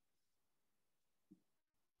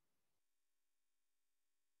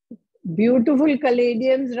 Beautiful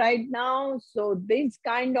caladiums right now. So this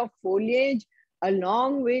kind of foliage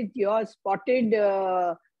along with your spotted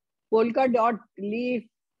polka dot leaf,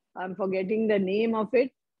 I'm forgetting the name of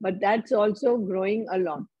it, but that's also growing a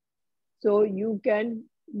lot. So you can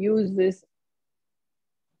use this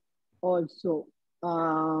also.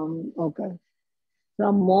 Okay.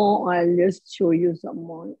 Some more, I'll just show you some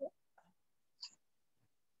more.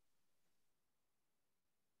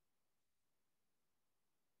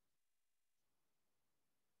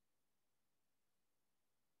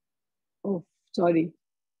 Oh, sorry.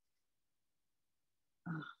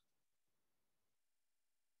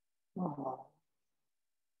 Oh.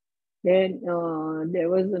 Then there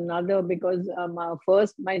was another, because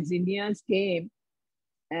first my zinnias came,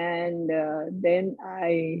 and then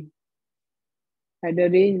I had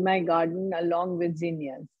arranged my garden along with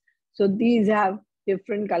zinnias. So these have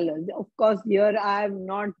different colors. Of course, here I have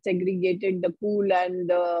not segregated the cool and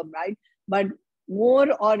the bright, but more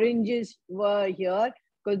oranges were here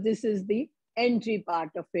because this is the entry part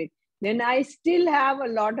of it. Then I still have a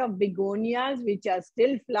lot of begonias which are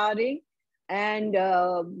still flowering, and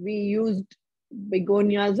we used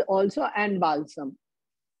begonias also and balsam.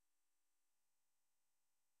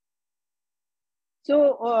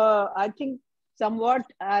 So I think somewhat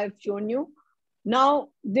I've shown you. Now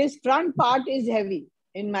this front part is heavy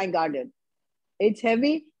in my garden. It's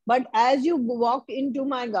heavy, but as you walk into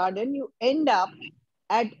my garden, you end up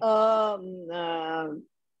at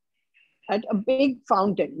a big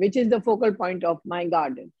fountain, which is the focal point of my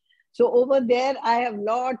garden. So over there, I have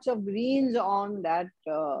lots of greens on that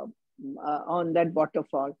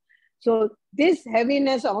waterfall. So this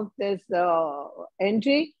heaviness of this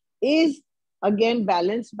entry is again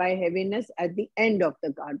balanced by heaviness at the end of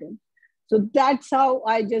the garden. So that's how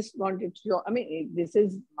I just wanted to show. I mean, this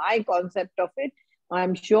is my concept of it.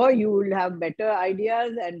 I'm sure you will have better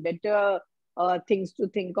ideas and better things to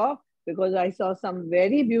think of, because I saw some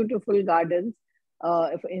very beautiful gardens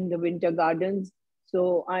in the winter gardens.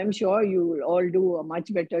 So I'm sure you will all do a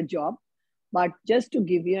much better job. But just to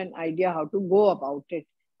give you an idea how to go about it,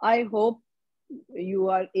 I hope you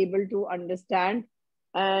are able to understand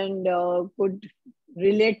and could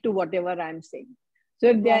relate to whatever I'm saying. So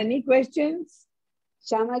if there are any questions?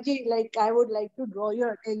 Syama ji, like I would like to draw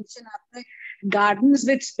your attention. आपने gardens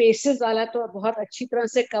with spaces वाला तो बहुत अच्छी तरह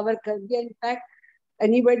से cover कर दिया. In fact,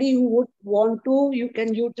 anybody who would want to, you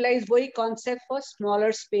can utilize वही concept for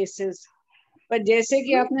smaller spaces. पर जैसे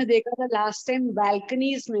कि आपने देखा था last time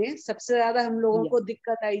balconies में सबसे ज़्यादा हम लोगों को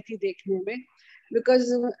दिक्कत आई थी देखने में,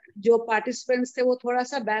 because जो participants थे वो थोड़ा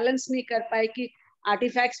सा balance नहीं कर पाए कि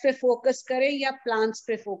artifacts पे focus करें या plants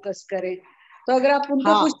पे focus करें. तो अगर आप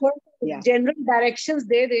उनको कुछ थोड़ा general directions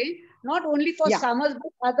दे दें, not only for summers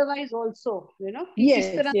but otherwise also, you know.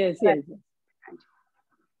 Yes.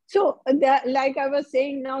 So like I was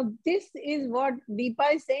saying, now this is what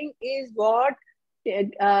Deepa is saying is what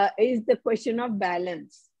is the question of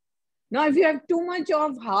balance. Now if you have too much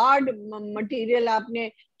of hard material,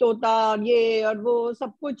 आपने तोता ये और वो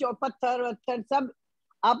सब कुछ और पत्थर वत्थर सब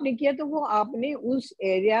आपने किया, तो वो आपने उस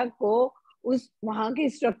एरिया को, उस वहां के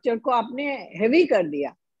स्ट्रक्चर को आपने हेवी कर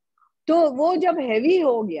दिया. तो वो जब हेवी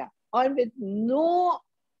हो गया और with no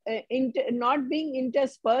not being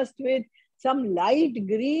interspersed with some light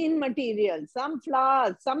green material, some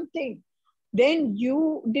flowers, something, then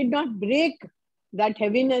you did not break that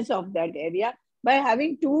heaviness of that area by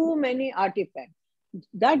having too many artifacts.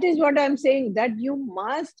 That is what I'm saying, that you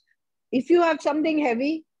must, if you have something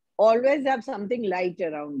heavy, always have something light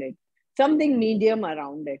around it, something medium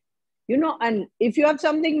around it. You know, and if you have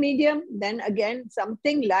something medium, then again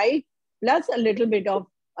something light plus a little bit of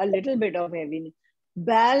heaviness.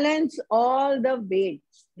 Balance all the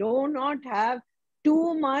weights. Do not have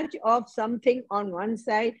too much of something on one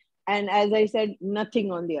side and, as I said,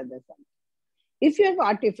 nothing on the other side. If you have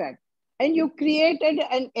artifact and you created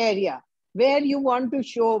an area where you want to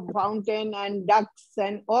show fountain and ducks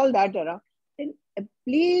and all that around, then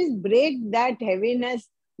please break that heaviness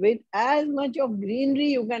with as much of greenery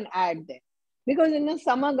you can add there. Because in a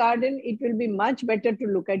summer garden, it will be much better to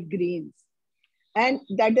look at greens. And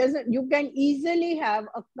that doesn't, you can easily have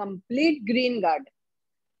a complete green garden.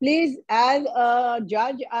 Please, as a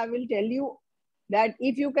judge, I will tell you that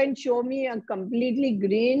if you can show me a completely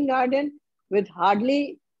green garden with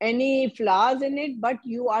hardly any flowers in it, but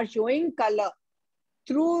you are showing color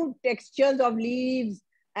through textures of leaves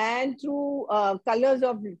and through colors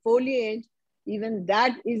of foliage, even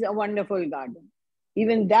that is a wonderful garden.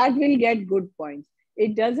 Even that will get good points.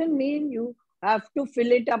 It doesn't mean you have to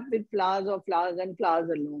fill it up with flowers or flowers and flowers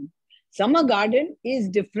alone. Summer garden is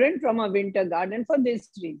different from a winter garden for this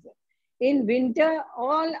reason. In winter,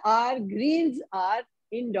 all our greens are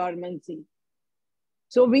in dormancy.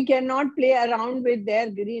 So we cannot play around with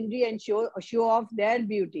their greenery and show off their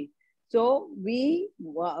beauty. So we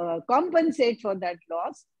compensate for that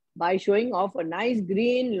loss by showing off a nice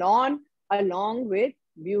green lawn along with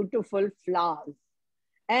beautiful flowers.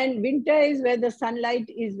 And winter is where the sunlight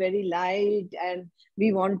is very light and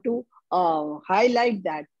we want to highlight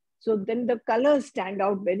that. So then the colors stand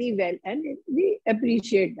out very well and we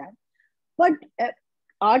appreciate that. But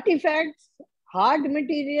artifacts, hard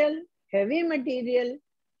material, heavy material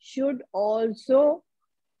should also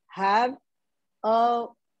have a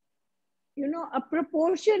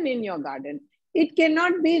proportion in your garden. It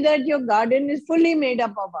cannot be that your garden is fully made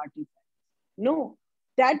up of artifacts. No,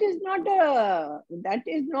 that is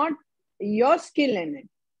not your skill in it.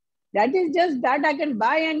 That is just that I can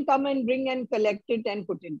buy and come and bring and collect it and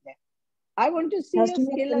put it there. I want to see your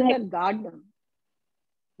skill as a gardener.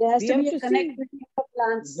 There has to be a connect between the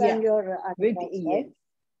plants and your artifacts, right?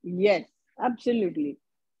 Yes, absolutely.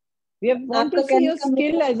 We want to see your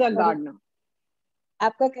skill as a gardener.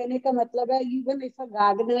 आपका कहने का मतलब है, even if a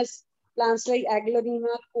gardener's plants like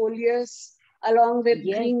aglaonema, coleus, along with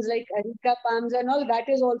greens like areca palms and all, that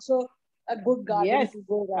is also a good garden to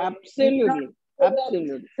go around. Absolutely.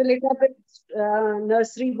 Absolutely. Fill it up with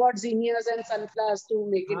nursery bought zinnias and sunflowers to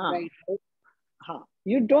make it bright. Right?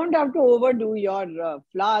 You don't have to overdo your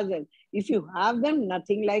flowers. And if you have them,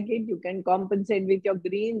 nothing like it, you can compensate with your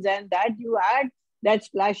greens and that you add that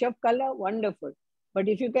splash of color, wonderful. But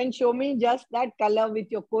if you can show me just that color with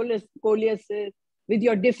your coleuses, with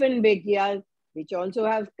your different bechias, which also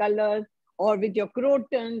have colors, or with your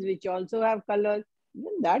crotons, which also have colors,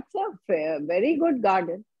 then that's a very good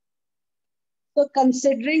garden. So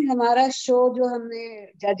considering हमारा show जो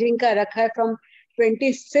हमने judging का रखा है from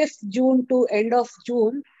 25th June to end of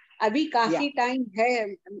June, अभी काफी time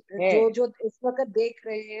है जो इस वक्त देख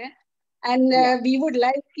रहे हैं, and we would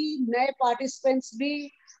like कि नए participants भी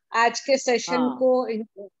आज के session को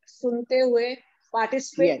सुनते हुए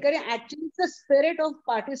participate करें. Actually, it's the spirit of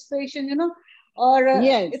participation, you know, or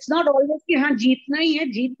it's not always कि हाँ जीतना ही है.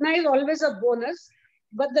 जीतना is always a bonus.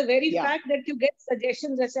 But the very fact that you get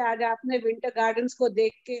suggestions, जैसे आज आपने winter gardens को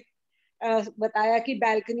देख के बताया कि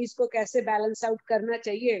balconies को कैसे balance out करना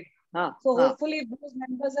चाहिए. So hopefully if those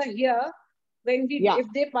members are here, when we if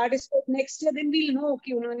they participate next year, then we'll know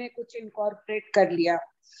कि उन्होंने कुछ incorporate कर लिया.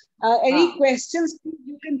 Any questions,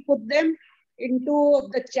 you can put them into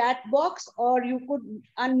the chat box, or you could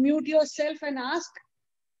unmute yourself and ask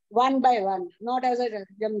one by one, not as a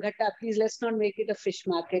jamghatta. Please, let's not make it a fish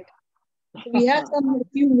market. We have a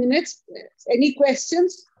few minutes. Any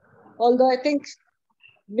questions? Although I think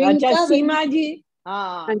Seema ji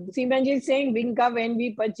is saying vinca, when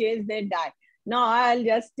we purchase, they die. Now I'll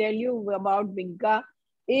just tell you about vinca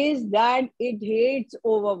is that it hates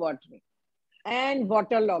overwatering and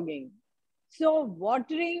waterlogging. So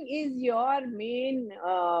watering is your main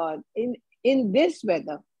in this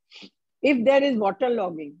weather. If there is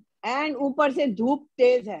waterlogging and ऊपर से धूप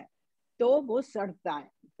तेज है, तो वो सड़ता है.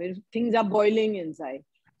 Things are boiling inside.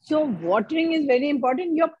 So watering is very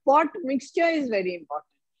important. Your pot mixture is very important.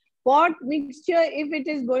 Pot mixture, if it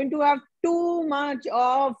is going to have too much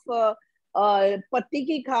of patti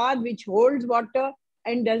ki खाद which holds water,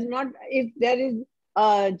 and does not, if there is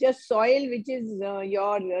just soil which is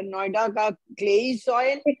your Noida ka clay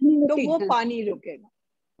soil, तो वो पानी रोकेगा,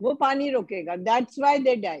 वो पानी रोकेगा. That's why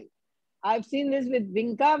they die. I've seen this with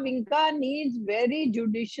Vinca. Vinca needs very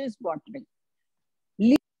judicious watering.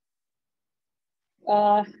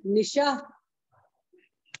 Nisha,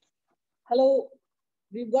 hello,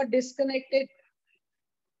 we got disconnected.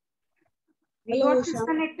 We got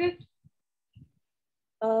disconnected.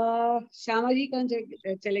 Syama ji कहाँ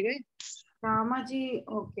चले गए? Syama ji,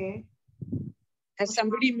 okay. Has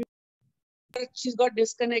somebody muted? She's got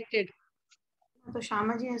disconnected. So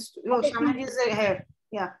Syama ji has to, oh, Syama ji is here.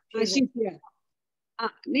 Yeah, she's here.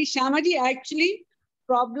 No, Syama ji, actually,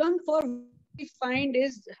 problem for we find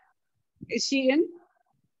is she in?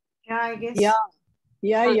 Yeah, I guess.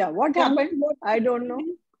 Yeah. What happened? I don't know.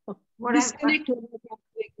 What disconnect हो गया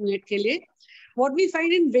एक minute के लिए. What we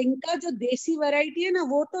find in Vinca, जो देसी variety है ना,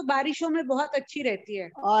 वो तो बारिशों में बहुत अच्छी रहती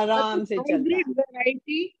है. आराम से चलता है. Hybrid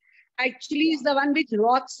variety actually is the one which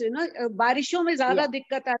rots, you know. बारिशों में ज़्यादा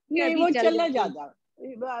दिक्कत आती है. नहीं, वो चला जाता.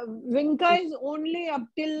 Vinca is only up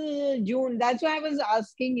till June. That's why I was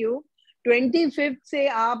asking you. 25th से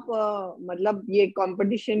आप मतलब ये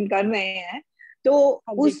competition कर रहे हैं, तो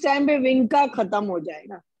उस टाइम पे Vinca खत्म हो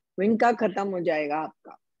जाएगा. Vinca खत्म हो जाएगा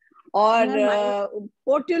आपका. और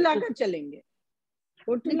पोर्टुला का चलेंगे.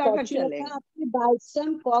 पोर्टुला का चलेगा.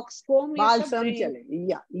 बाल्सम, कॉक्सकोम, बाल्सम चलेंगे.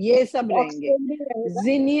 या ये सब रहेंगे.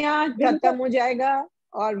 जिनिया खत्म हो जाएगा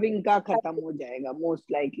और Vinca खत्म हो जाएगा most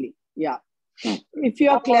likely. Yeah. If you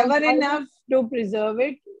are clever enough to preserve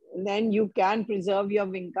it, then you can preserve your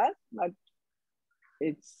Vinca, but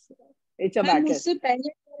it's a matter. उससे पहले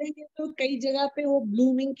करेंगे तो कई जगह पे वो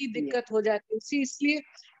ब्लूमिंग की दिक्कत हो जाती है. इसलिए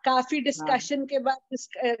काफी डिस्कशन के बाद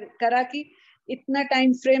करा कि इतना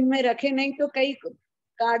टाइम फ्रेम में रखे, नहीं तो कई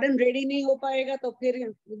गार्डन रेडी नहीं हो पाएगा तो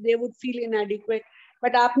फिर they would feel inadequate.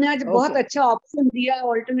 But आपने आज बहुत अच्छा ऑप्शन दिया,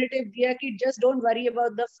 ऑल्टरनेटिव दिया कि just don't worry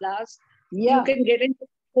about the flowers. You can get into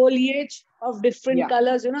foliage of different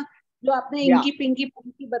colors, you know. जो आपने inky pinky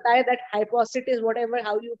punky बताया, that hypocytis, whatever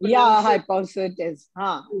how you pronounce it. Hypocytis.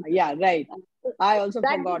 Yeah, right. I also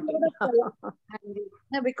forgot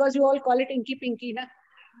it. Because you all call it inky pinky, na?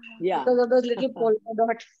 Yeah. Because of those little polka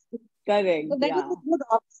dots. Correct. So that is a good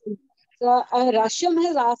option. So Rasham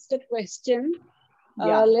has asked a question.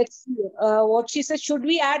 Let's see what she says. Should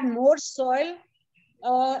we add more soil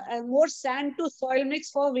and more sand to soil mix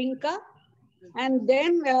for Vinca? And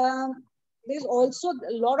then there's also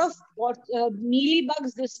a lot of mealy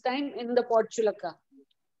bugs this time in the portulaca.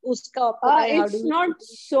 It's not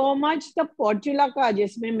so much the portulaca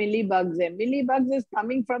जिसमें mealy bugs है. Mealy bugs is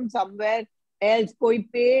coming from somewhere else. कोई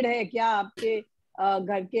पेड़ है क्या आपके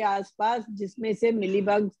घर के आसपास जिसमें से mealy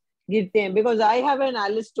bugs गिरते हैं? Because I have an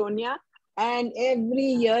Allistonia and every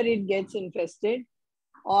year it gets infested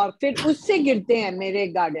और फिर उससे गिरते हैं मेरे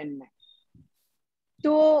गार्डन में.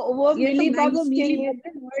 तो वो मिली बग्स के लिए,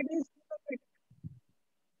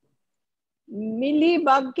 मिली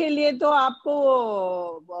बग के लिए तो आपको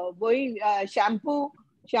वही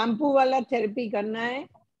शैम्पू वाला थेरेपी करना है.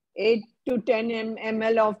 8 to 10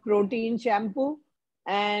 ml of protein shampoo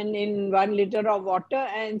and in 1 liter of water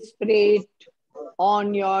and spray it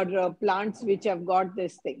on your plants which have got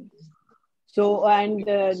this thing. So and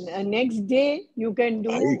next day you can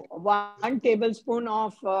do 1 tablespoon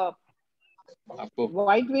of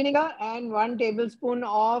white vinegar and 1 tablespoon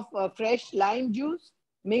of fresh lime juice.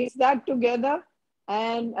 Mix that together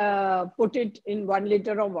and put it in 1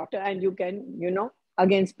 liter of water, and you can,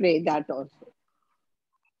 again spray that also.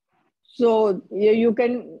 So you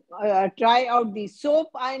can try out the soap.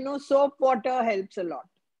 I know soap water helps a lot.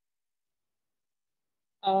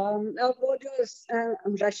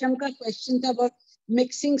 Rasham ka question about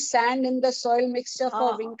mixing sand in the soil mixture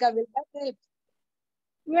for Vinca. Will that help?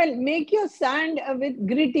 Well, make your sand with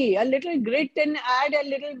gritty, a little grit, and add a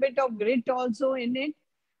little bit of grit also in it.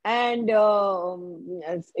 And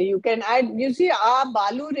you can add, you see,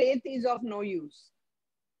 balu rate is of no use.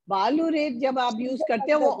 बालू रेत जब आप use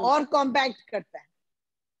करते हैं वो और compact करता है.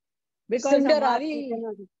 बिकॉज हमारी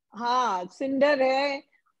सिंडर है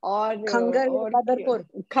और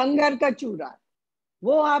खंगर का चूरा,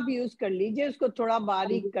 वो आप यूज कर लीजिए. उसको थोड़ा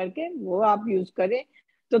बारीक करके वो आप यूज करें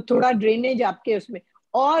तो थोड़ा ड्रेनेज आपके उसमें.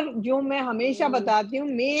 और जो मैं हमेशा बताती हूँ,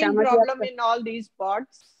 main problem in all these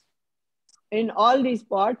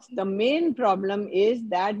pots, the main problem is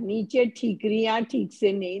that नीचे ठीकरियां ठीक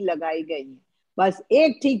से नहीं लगाई गई हैं. बस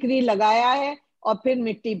एक ठीकरी लगाया है और फिर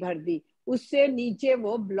मिट्टी भर दी, उससे नीचे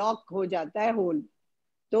वो ब्लॉक हो जाता है होल.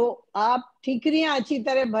 तो आप ठीकरियां अच्छी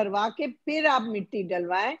तरह भरवा के फिर आप मिट्टी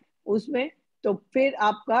डलवाएं उसमें, तो फिर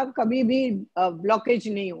आपका कभी भी ब्लॉकेज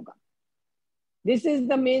नहीं होगा. This is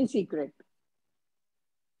the main secret.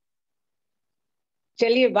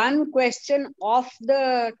 Chaliye, one question off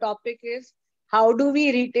the topic is, how do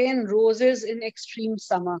we retain roses in extreme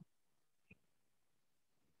summer?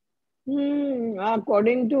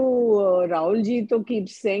 According to Rahul ji, to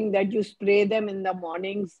keeps saying that you spray them in the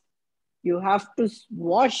mornings. You have to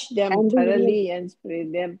wash them thoroughly and spray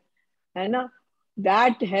them.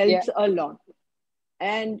 That helps a lot.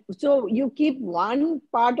 And so you keep one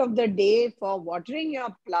part of the day for watering your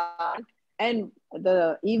plant and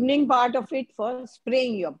the evening part of it for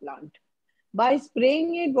spraying your plant. By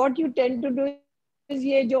spraying it, what you tend to do is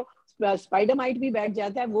ये जो spider mite भी बैठ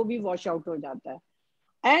जाता है वो भी wash out हो जाता है.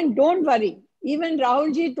 And don't worry, even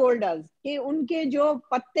Rahul ji told us कि उनके जो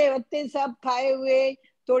पत्ते वत्ते सब खाए हुए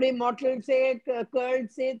थोड़े मॉटल से कर्ड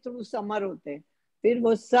से थ्रू समर होते हैं, फिर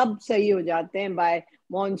वो सब सही हो जाते हैं. बाय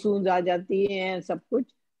मॉनसून आ जाती हैं सब कुछ,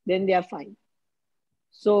 then they are fine.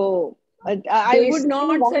 So I would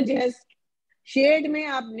not suggest shade में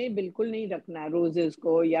आपने बिल्कुल नहीं रखना है रोजेस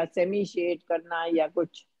को, या सेमी शेड करना या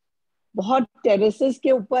कुछ. बहुत टेरेसेस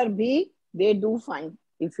के ऊपर भी they do fine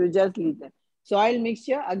if you just leave them. Soil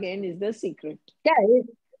mixture again is the secret.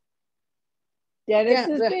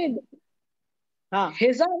 Terraces पे,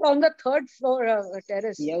 his are on the third floor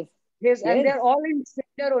terrace. Yes. And they're all in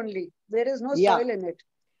cinder only. There is no soil in it.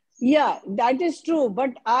 Yeah, that is true.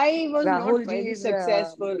 But I was not very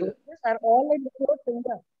successful. Are all in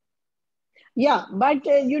cinder. Yeah, but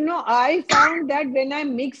I found that when I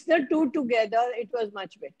mixed the two together, it was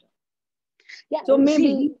much better. Yeah, so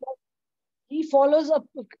maybe he follows a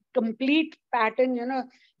complete pattern,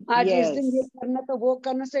 Yes. So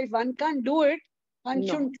if one can't do it, one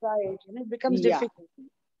shouldn't try it. It becomes difficult.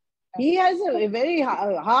 He has a very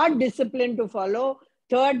hard discipline to follow.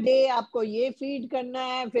 Third day आपको ये feed करना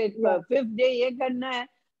है, फिर fifth day ये करना है,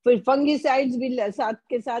 फिर fungicides भी साथ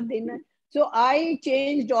के साथ देना है. So I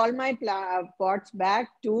changed all my pots back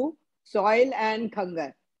to soil and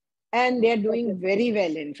khangar, and they are doing very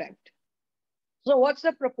well, in fact. So what's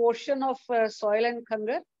the proportion of soil and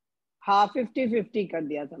khangar? 50-50 कर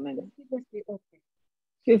दिया था मैंने.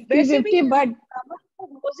 50-50, but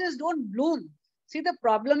roses don't bloom. See, the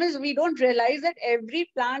problem is we don't realize that every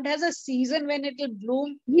plant has a season when it will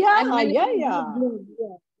bloom. Bloom.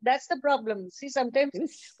 That's the problem. See, sometimes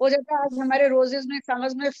हो जाता है आज हमारे roses में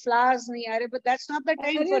summers में flowers नहीं आ रहे, but that's not the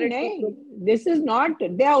time for it. This is not.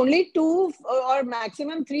 There are only 2 or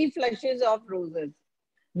maximum 3 flushes of roses.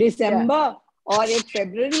 December और एक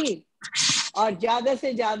February, और ज्यादा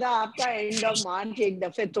से ज्यादा आपका end of March एक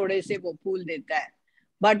दफे थोड़े से वो फूल देता है.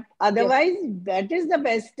 But otherwise, that is the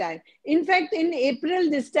best time. In fact, in April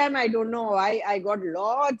this time, I don't know why, I got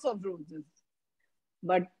lots of roses.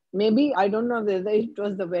 But maybe, I don't know whether it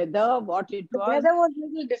was the weather, what it was. The weather was a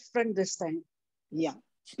little different this time. Yeah.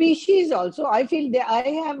 Species also, I feel I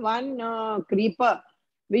have one creeper,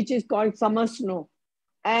 which is called summer snow.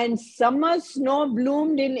 And summer snow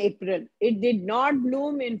bloomed in April. It did not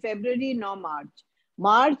bloom in February nor March.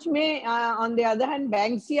 March, on the other hand,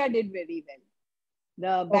 Banksia did very well.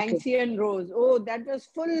 The Banksian rose, that was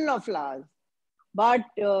full of flowers. But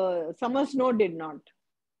summer snow did not.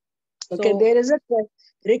 Okay, so, there is a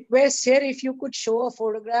request here. If you could show a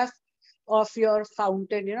photograph of your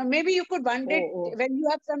fountain, maybe you could one day, when you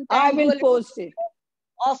have some time, I will post it.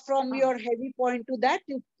 Off from your heavy point to that,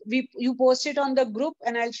 you post it on the group,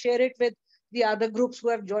 and I'll share it with the other groups who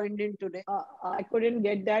have joined in today. I couldn't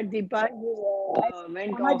get that, Deepa.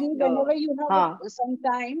 Whenever you have some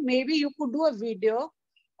time, maybe you could do a video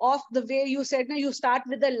of the way you said, you start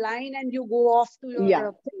with a line and you go off to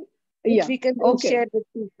your which we can share with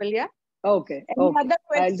people. Okay. Any other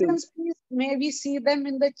questions, please maybe see them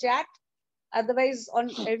in the chat. Otherwise,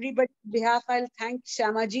 on everybody's behalf, I'll thank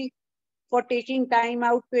Syama ji for taking time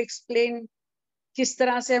out to explain किस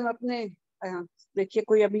तरह से हम अपने देखिए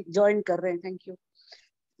कोई अभी join कर रहे हैं. Thank you.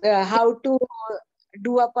 How to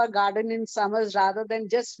do up a garden in summers rather than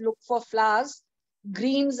just look for flowers,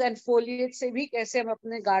 greens and foliage से भी कैसे हम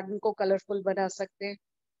अपने garden को colorful बना सकते हैं.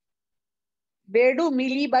 Where do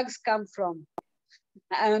mealybugs come from?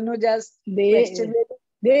 Anuja's question.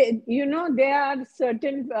 There are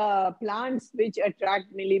certain plants which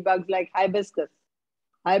attract mealybugs, like hibiscus.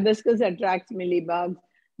 Hibiscus attracts mealybugs.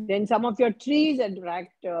 Then some of your trees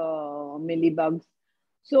attract mealybugs.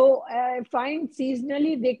 So I find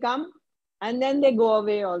seasonally they come and then they go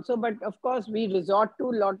away also. But of course, we resort to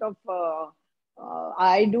a lot of,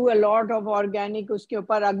 I do a lot of organic, उसके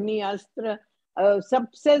ऊपर अग्नि अस्त्र,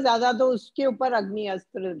 सबसे ज़्यादा तो उसके ऊपर अग्नि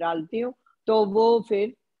अस्त्र डालती हूँ, तो वो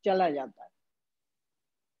फिर चला जाता है.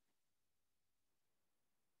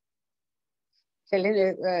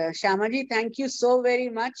 Syama ji, thank you so very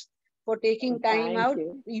much for taking time out.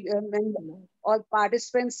 And all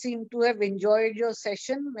participants seem to have enjoyed your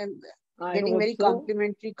session and getting very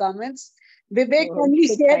complimentary comments. Vivek, can we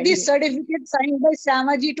share the certificate signed by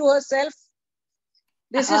Syama ji to herself?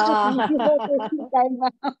 This is to thank you for taking time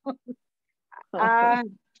out.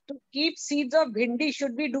 To keep seeds of bhindi,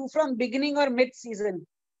 should we do from beginning or mid-season?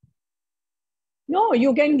 No,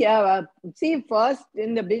 you can see first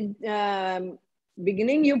in the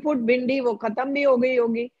beginning you put bhindi, वो खत्म भी हो गई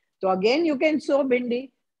होगी, तो again you can sow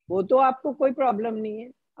bhindi. वो तो आपको कोई problem नहीं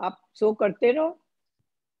है, आप sow करते रहो.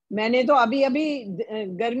 मैंने तो अभी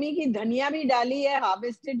गर्मी की धनिया भी डाली है,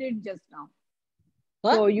 harvested it just now.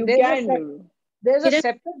 What? So you can do. There's a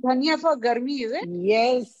separate dhania for garmi, is it?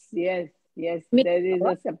 Yes. There is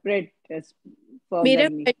a separate for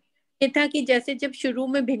garmi. ये था कि जैसे जब शुरू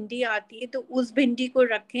में भिंडी आती है तो उस भिंडी को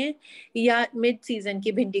रखें या मिड सीजन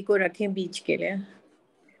की भिंडी को रखें बीज के लिए.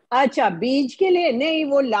 अच्छा, बीज के लिए नहीं,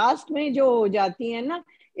 वो लास्ट में जो हो जाती है ना,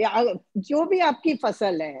 जो भी आपकी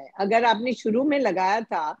फसल है, अगर आपने शुरू में लगाया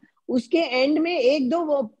था उसके एंड में एक दो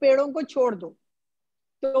वो पेड़ों को छोड़ दो,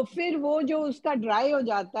 तो फिर वो जो उसका ड्राई हो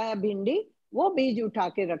जाता है भिंडी, वो बीज उठा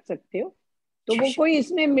के रख सकते हो. तो वो कोई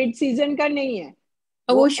इसमें मिड सीजन का नहीं है.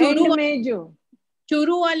 वो शुरू में जो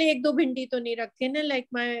शुरू वाले एक दो भिंडी तो नहीं रखते ना, like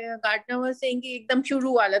my gardener was saying कि एकदम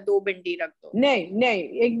शुरू वाला 2 भिंडी रख दो. नहीं,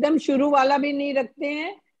 एकदम शुरू वाला भी नहीं रखते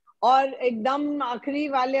हैं और एकदम आखिरी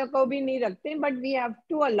वाले को भी नहीं रखते, but we have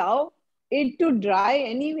to allow it to dry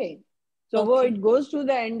anyway, सो वो it goes to the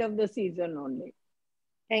end of the season only.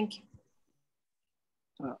 Thank you.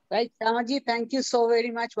 Right, Syama ji, thank you so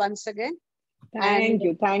very much once again. Thank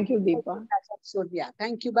you, Deepa.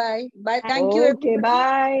 Thank you, bye. Thank you. Okay,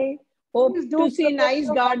 bye. Hope to see nice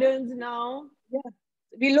gardens now. Yeah,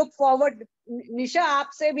 we look forward. Nisha,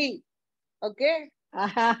 aapse bhi. Okay.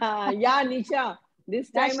 Yeah, Nisha.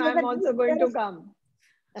 This time I'm also going to come.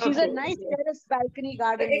 She's a nice terrace balcony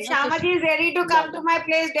garden. If Syama ji is ready to come to my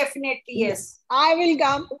place, definitely yes. I will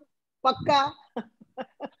come. Pakka.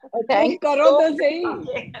 Thank you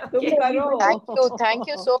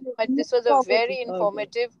so much. This was a very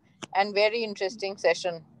informative and very interesting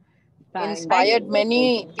session. Inspired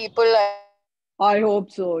many people. I hope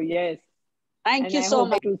so. Yes. Thank you so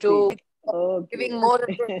much to giving more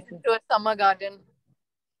attention to a summer garden.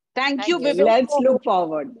 Thank you, Vivek. Let's look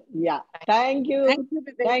forward. Yeah. Thank you.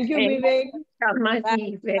 Thank you, Vivek.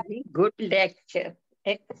 Very good lecture.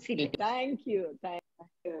 Excellent. Thank you.